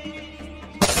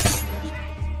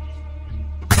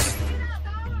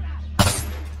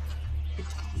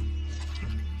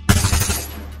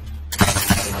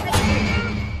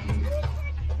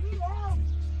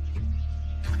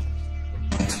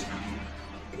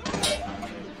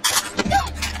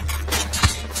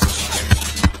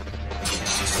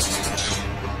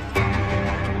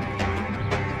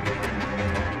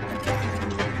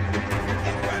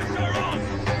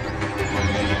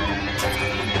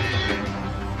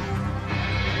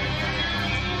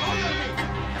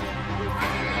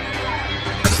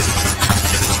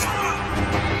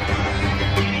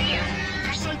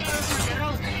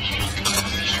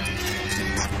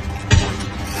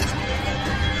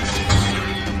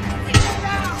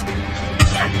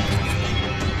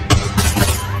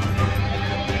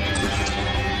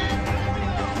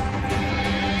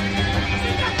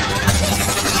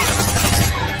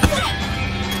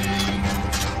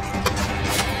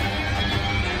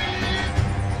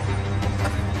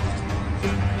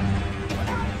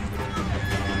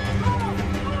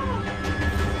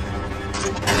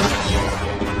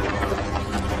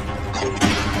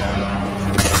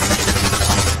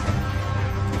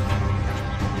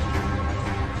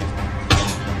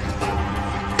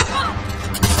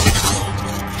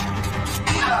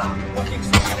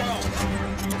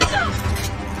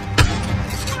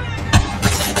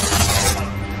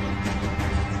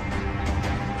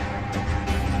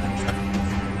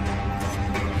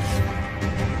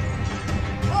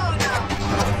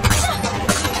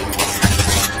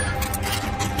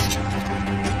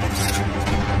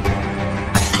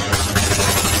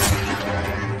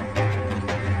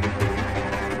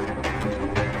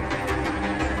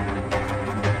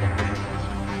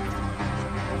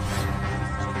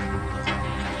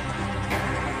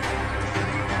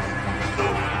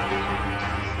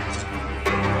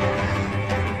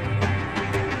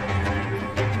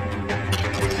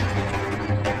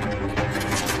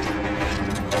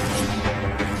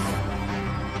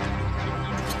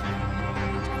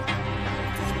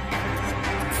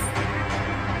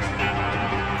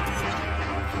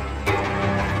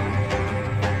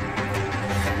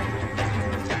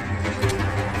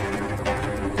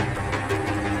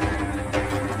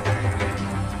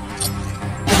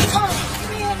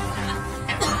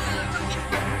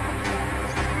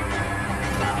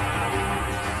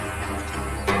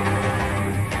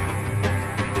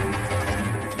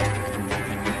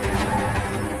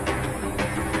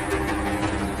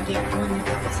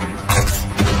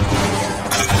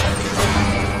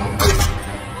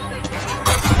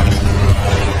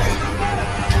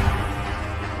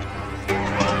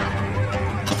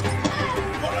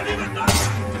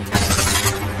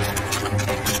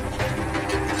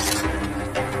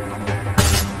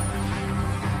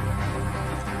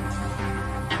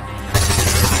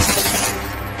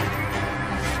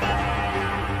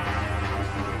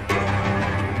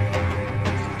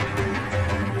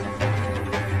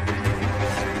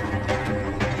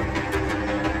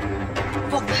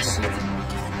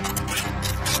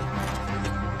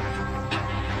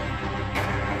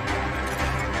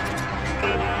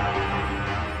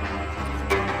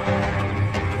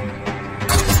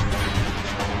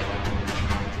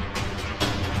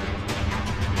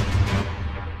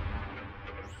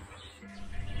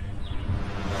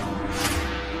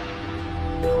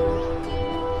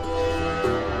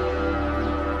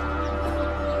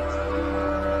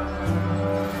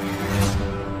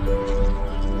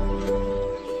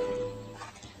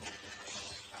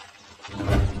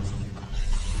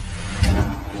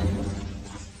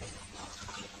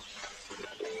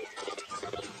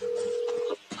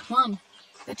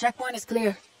 checkpoint is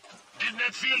clear. Didn't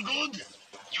that feel good?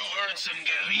 You earned some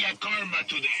guerrilla karma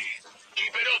today.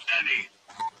 Keep it up, Danny.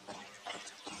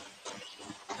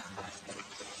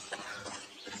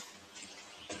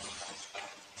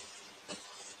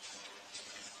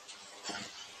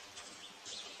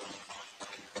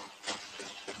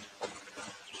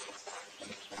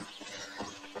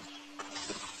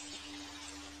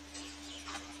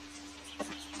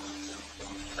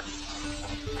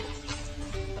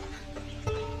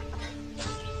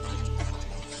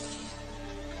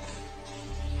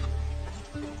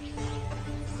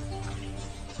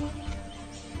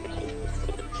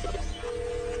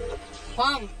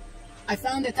 Juan, I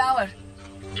found the tower.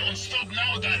 Don't stop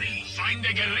now, Danny. Find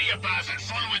the guerrilla path and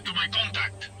follow it to my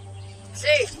contact.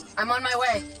 See, I'm on my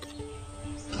way.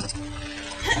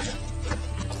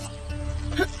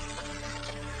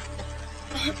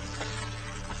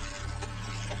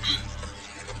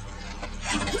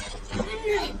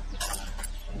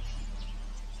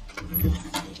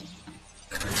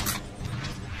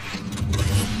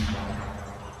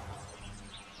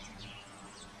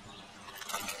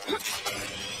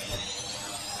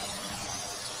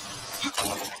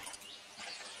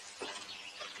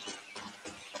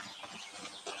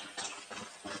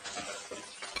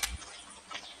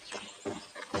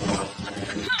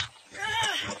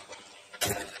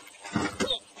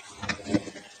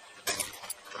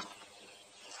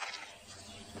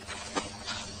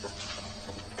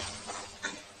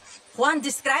 Juan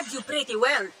described you pretty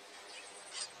well.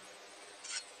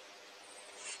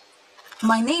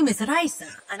 My name is Raisa,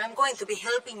 and I'm going to be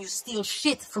helping you steal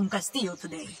shit from Castillo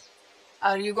today.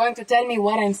 Are you going to tell me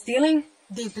what I'm stealing?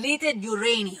 Depleted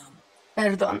uranium.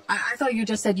 Pardon, I thought you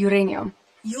just said uranium.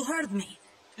 You heard me.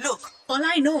 Look, all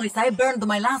I know is I burned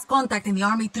my last contact in the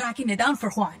army tracking it down for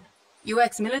Juan. You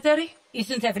ex-military?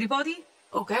 Isn't everybody?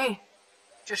 Okay.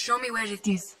 Just show me where it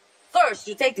is. First,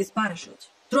 you take this parachute.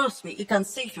 Trust me, it can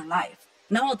save your life.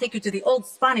 Now I'll take you to the old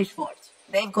Spanish fort.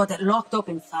 They've got it locked up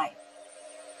inside.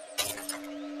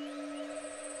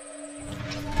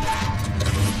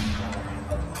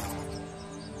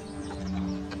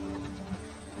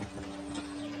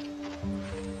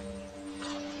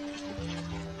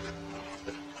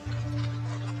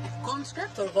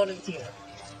 Conscript or volunteer?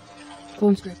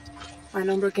 Conscript. My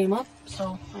number came up,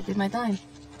 so I did my time.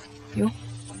 You?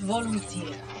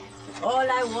 Volunteer. All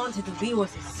I wanted to be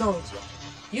was a soldier.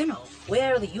 You know,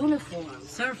 wear the uniform,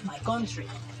 serve my country.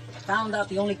 Found out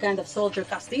the only kind of soldier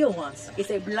Castillo wants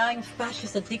is a blind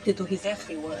fascist addicted to his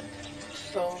every word.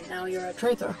 So now you're a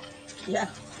traitor? Yeah,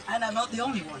 and I'm not the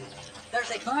only one. There's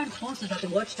a guard posted at the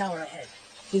watchtower ahead.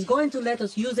 He's going to let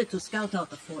us use it to scout out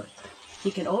the fort.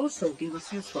 He can also give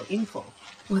us useful info.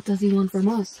 What does he want from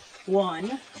us?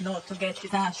 One, not to get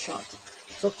his ass shot.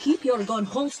 So keep your gun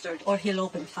holstered or he'll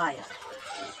open fire.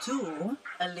 Two,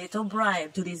 a little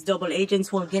bribe to these double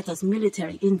agents will get us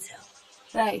military intel.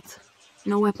 Right.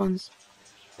 No weapons.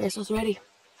 Pesos ready.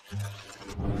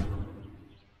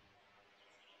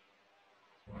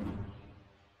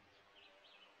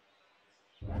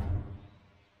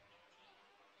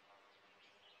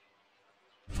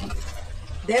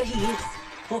 There he is.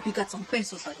 Hope you got some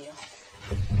pesos on you.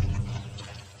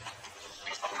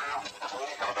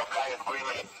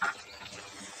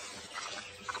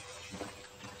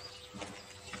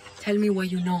 Tell me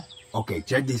what you know. Okay,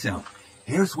 check this out.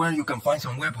 Here's where you can find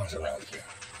some weapons around here.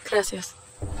 Gracias.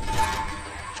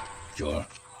 Sure.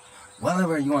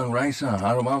 Whatever you and Raisa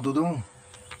are about to do,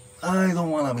 I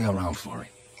don't want to be around for it.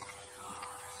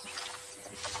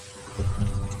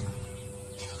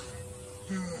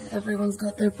 Everyone's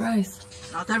got their price.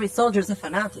 Not every soldier's a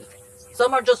fanatic.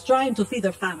 Some are just trying to feed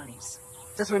their families.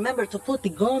 Just remember to put the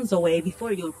guns away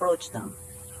before you approach them.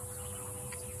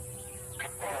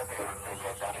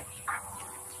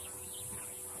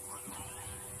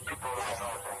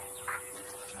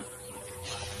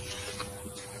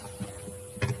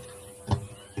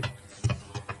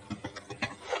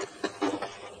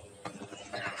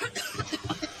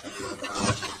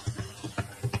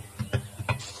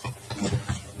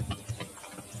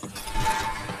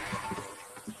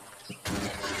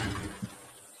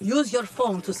 Use your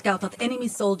phone to scout out enemy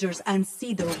soldiers and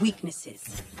see their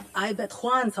weaknesses. I bet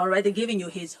Juan's already giving you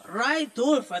his right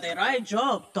tool for the right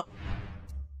job.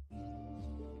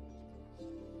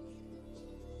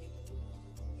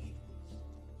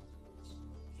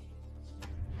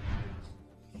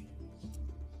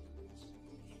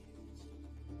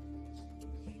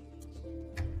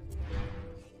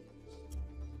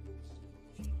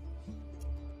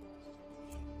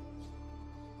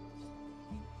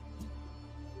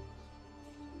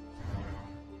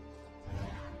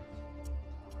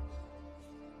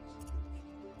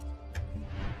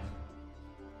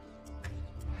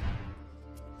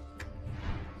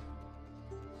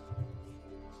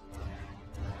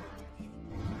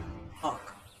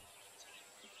 fuck.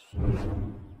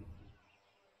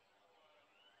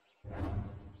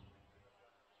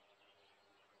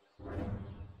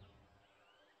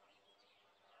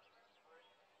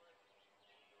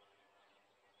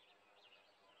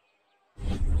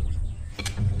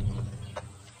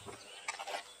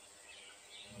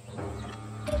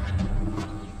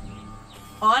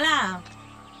 Hola.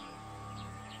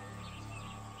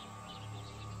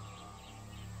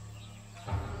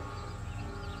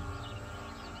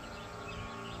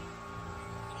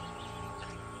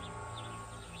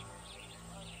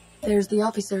 There's the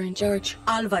officer in charge.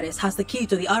 Alvarez has the key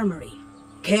to the armory.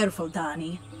 Careful,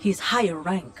 Danny. He's higher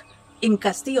rank. In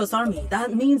Castillo's army,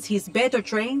 that means he's better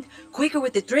trained, quicker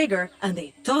with the trigger, and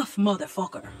a tough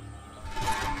motherfucker.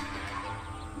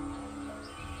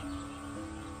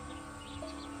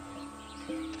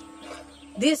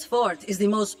 This fort is the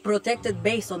most protected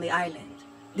base on the island.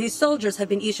 These soldiers have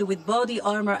been issued with body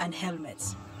armor and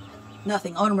helmets.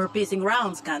 Nothing armor-piercing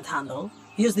rounds can't handle.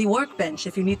 Use the workbench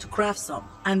if you need to craft some,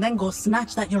 and then go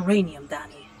snatch that uranium,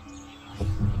 Danny.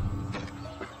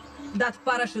 That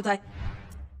parachute I...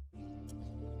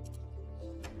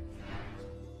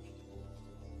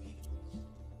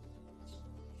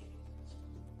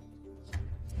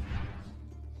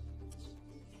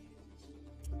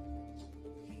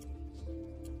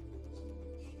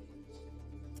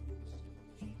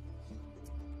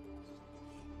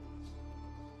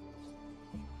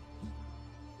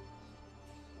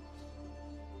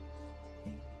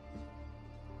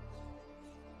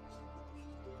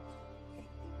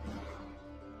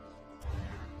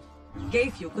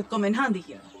 gave you could come in handy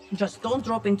here. Just don't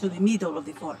drop into the middle of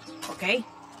the fort, okay?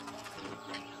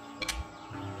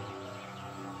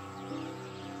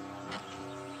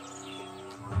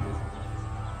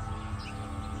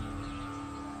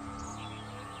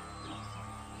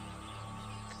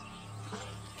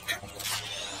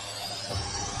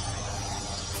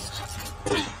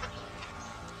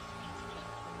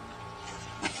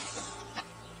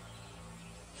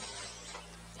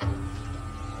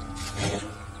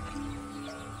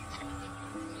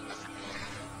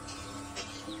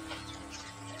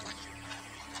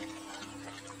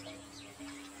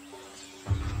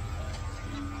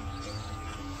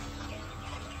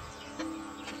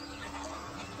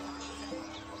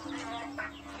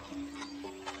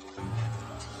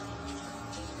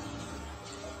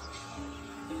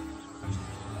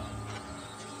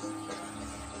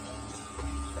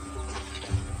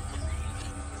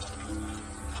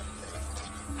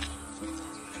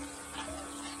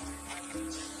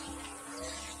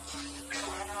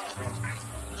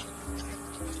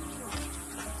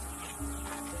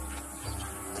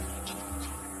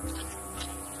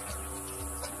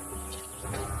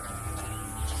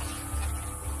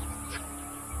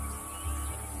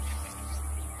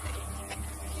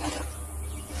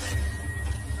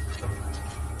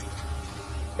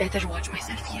 Better watch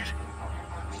myself here.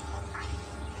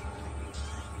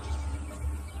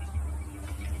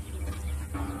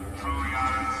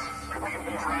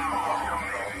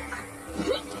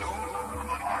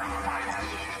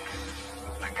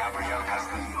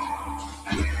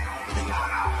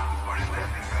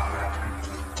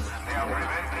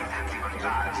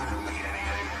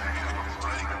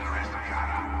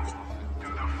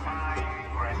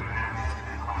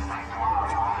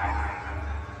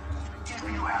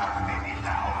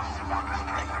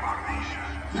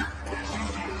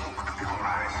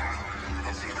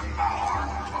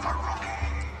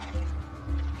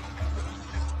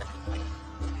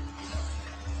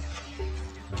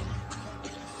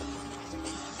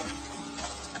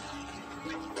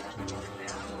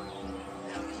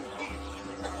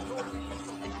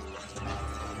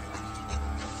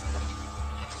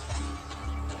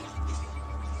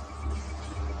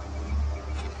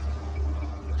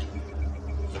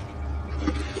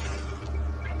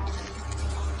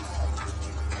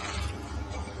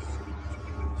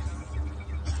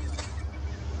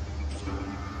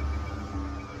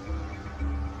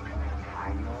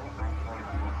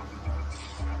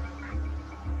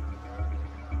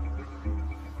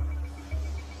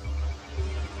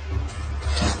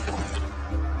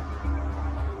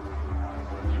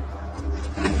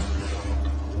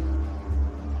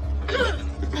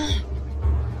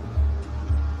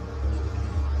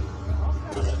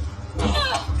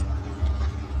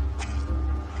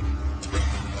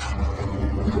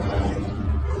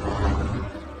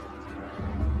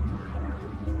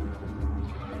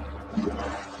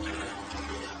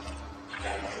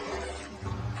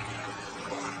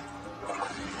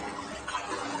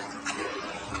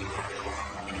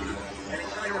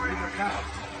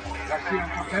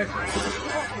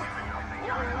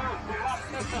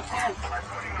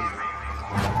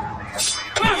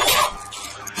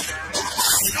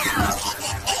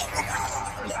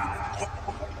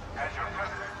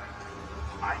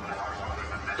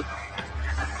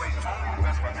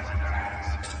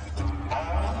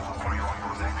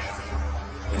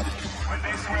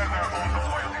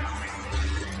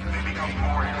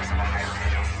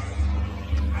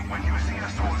 When you see a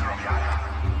soldier of Yara,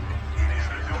 it is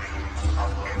the duty of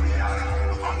every Yara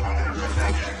under their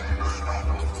protection.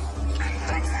 And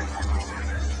thank them for their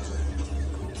service.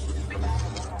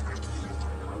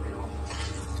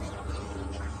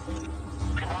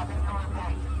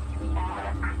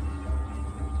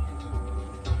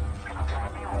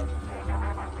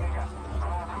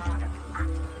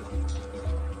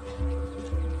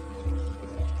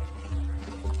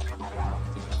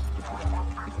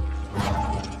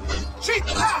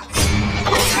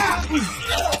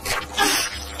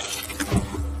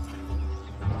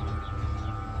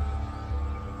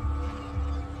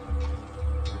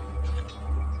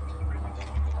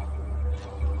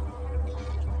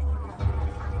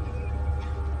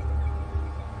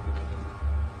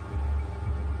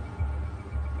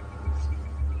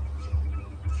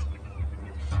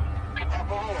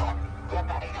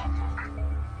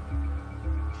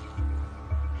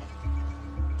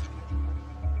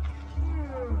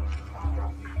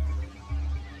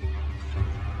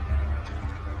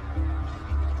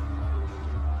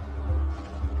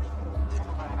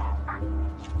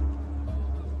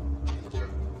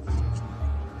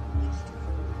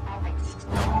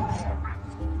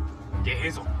 ¿Qué es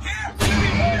eso?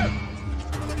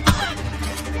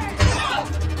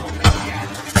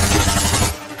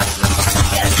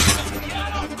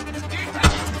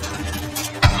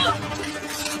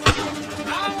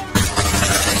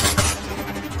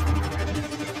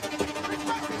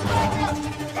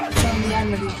 From the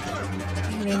armory.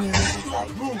 Uranium is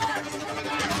inside.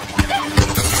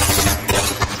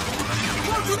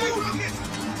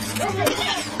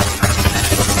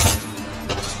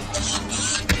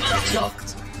 Locked.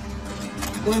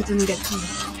 Going to need a key.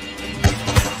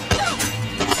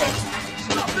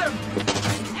 Stop them!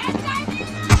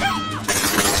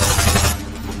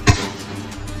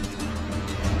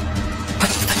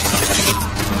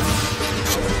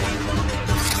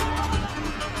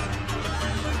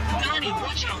 Danny,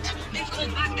 watch out! They've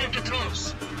called back their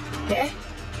patrols. Eh?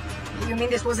 You mean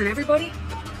this wasn't everybody?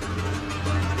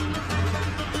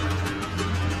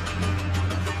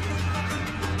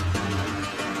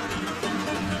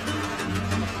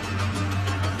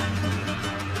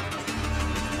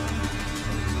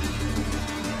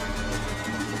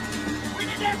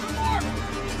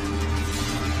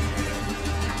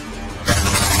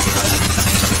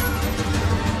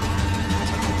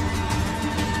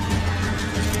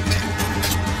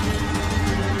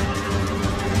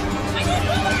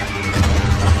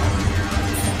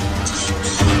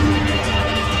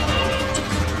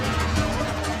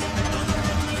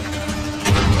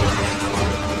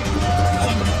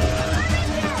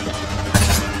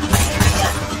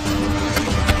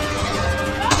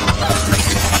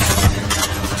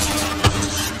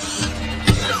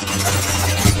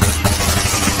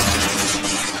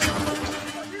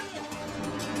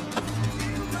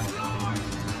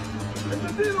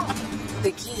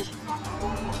 The key.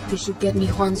 This should get me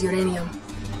Juan's uranium.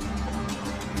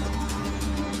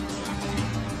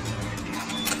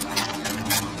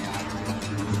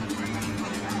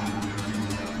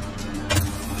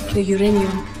 The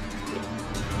uranium.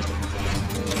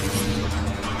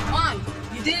 Juan,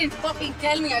 you didn't fucking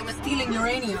tell me I was stealing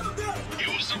uranium. It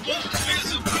was supposed to be a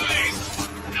surprise.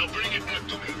 Now bring it back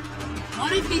to me.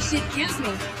 What if this shit kills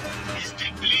me? It's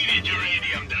depleted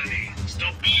uranium, Danny.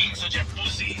 Stop being such a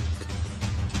pussy.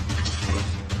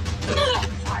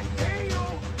 I hear you!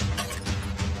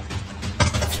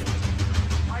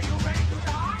 Are you ready to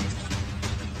die?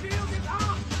 Feel it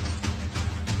up!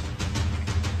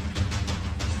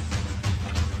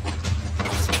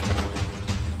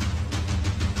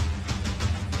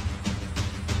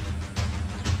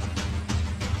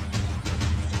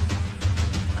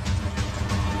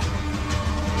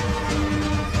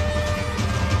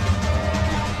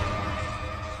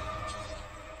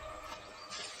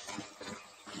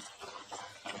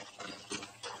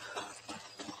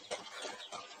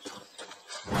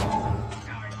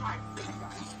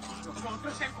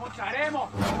 Nosotros encontraremos.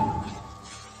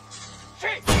 ¡Sí!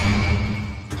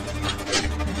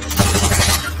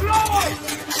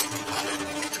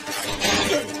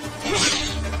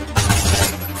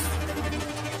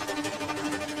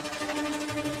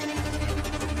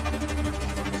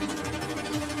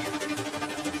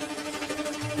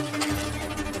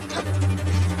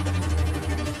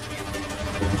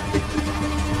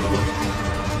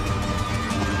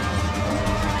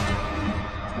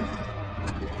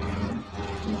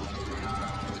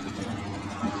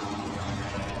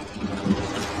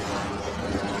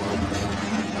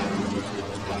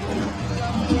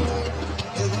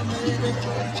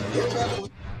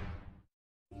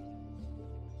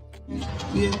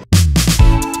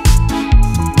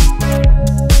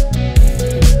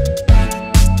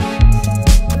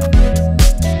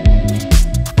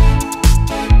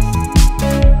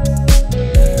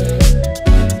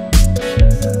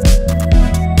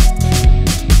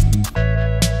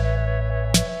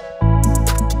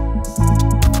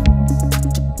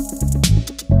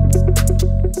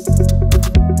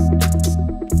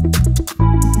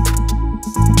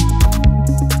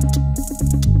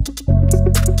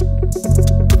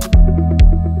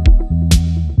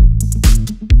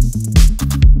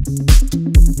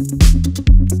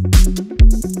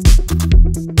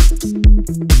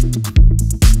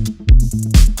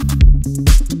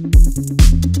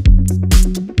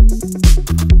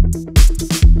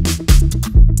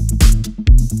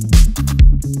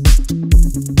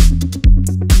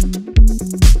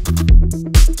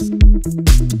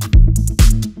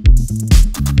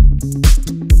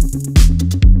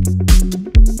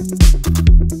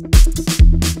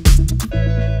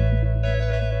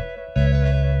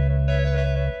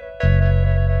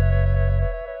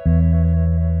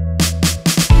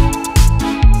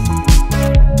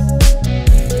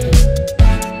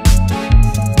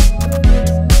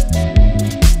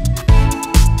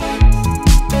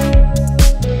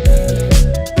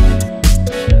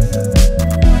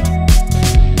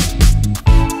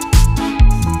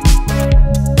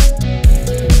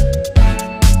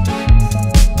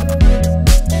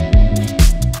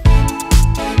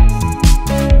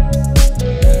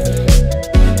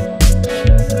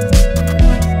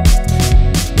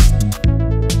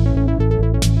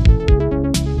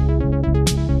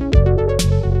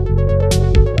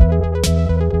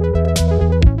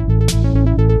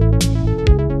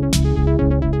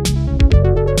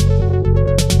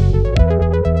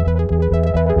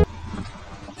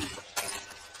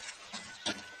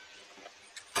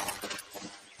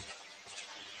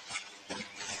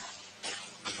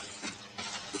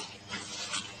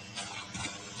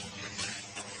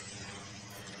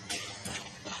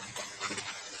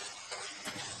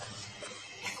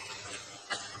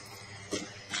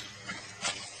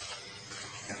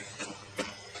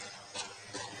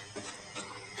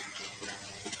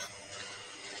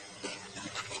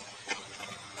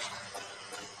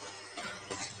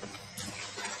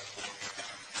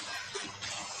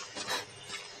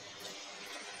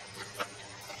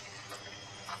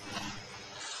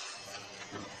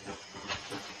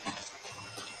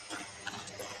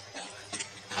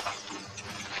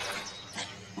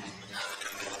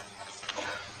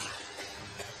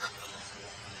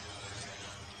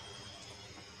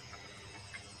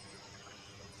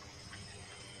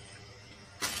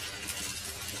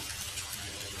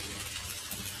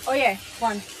 Oye,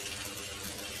 Juan.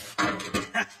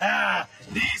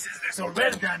 This is the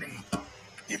solver, Danny.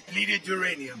 Depleted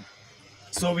uranium.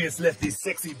 Soviets left these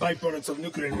sexy byproducts of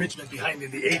nuclear enrichment behind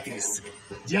in the 80s.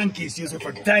 Yankees use it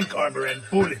for tank armor and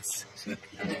bullets.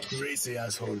 Crazy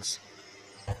assholes.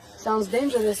 Sounds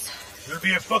dangerous. You'll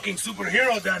be a fucking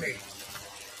superhero, Danny.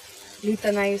 Lita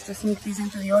and I used to sneak these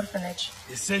into the orphanage.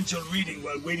 Essential reading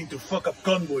while waiting to fuck up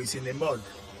convoys in the mud.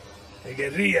 A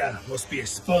guerrilla must be a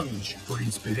sponge for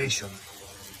inspiration.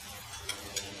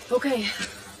 Okay,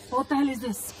 what the hell is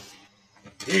this?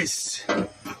 This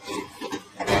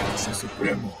is a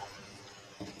Supremo.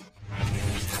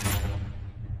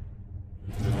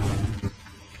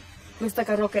 Looks like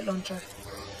a rocket launcher.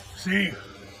 See,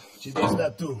 she does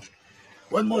that too.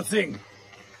 One more thing.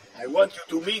 I want you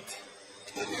to meet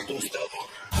Tostador.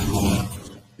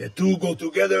 The two go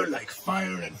together like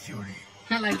fire and fury.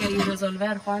 I like how you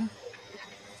resolver, Juan.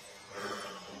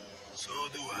 So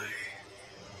do I.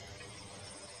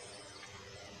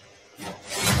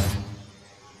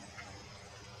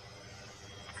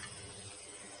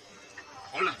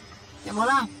 Hola.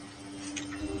 Hola.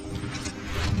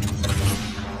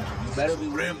 You better be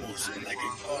Ramos like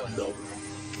a condom.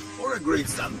 Or a great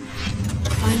sandwich.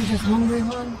 I'm just hungry,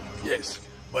 Juan. Yes,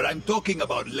 but I'm talking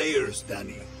about layers,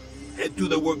 Danny. Head to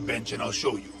the workbench and I'll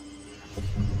show you.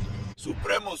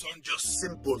 Supremos aren't just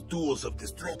simple tools of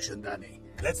destruction, Danny.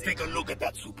 Let's take a look at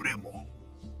that Supremo.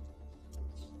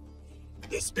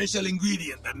 The special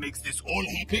ingredient that makes this all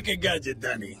pick a gadget,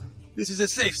 Danny. This is a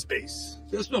safe space.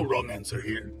 There's no wrong answer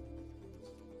here.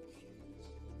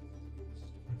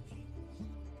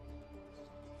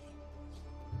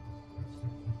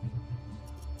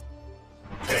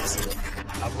 Excellent.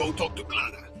 Now go talk to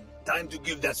Clara. Time to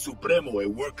give that Supremo a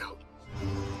workout.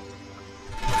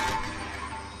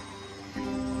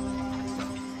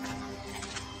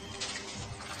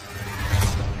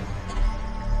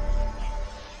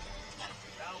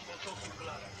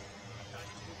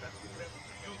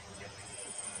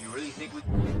 You really think we...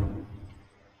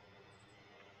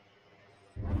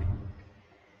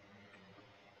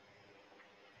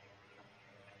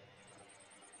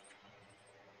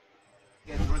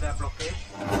 get through that blockade?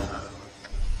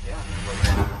 Yeah.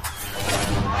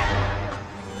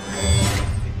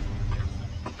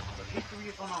 But history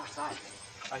is on our side.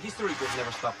 A history book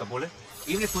never stopped a bullet.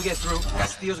 Even if we get through,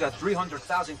 Castillo's got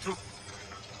 300,000 troops.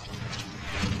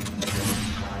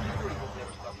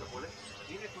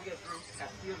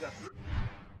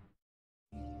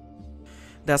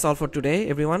 That's all for today,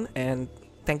 everyone, and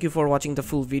Thank you for watching the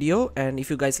full video, and if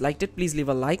you guys liked it, please leave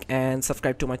a like and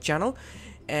subscribe to my channel,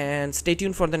 and stay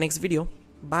tuned for the next video.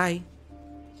 Bye.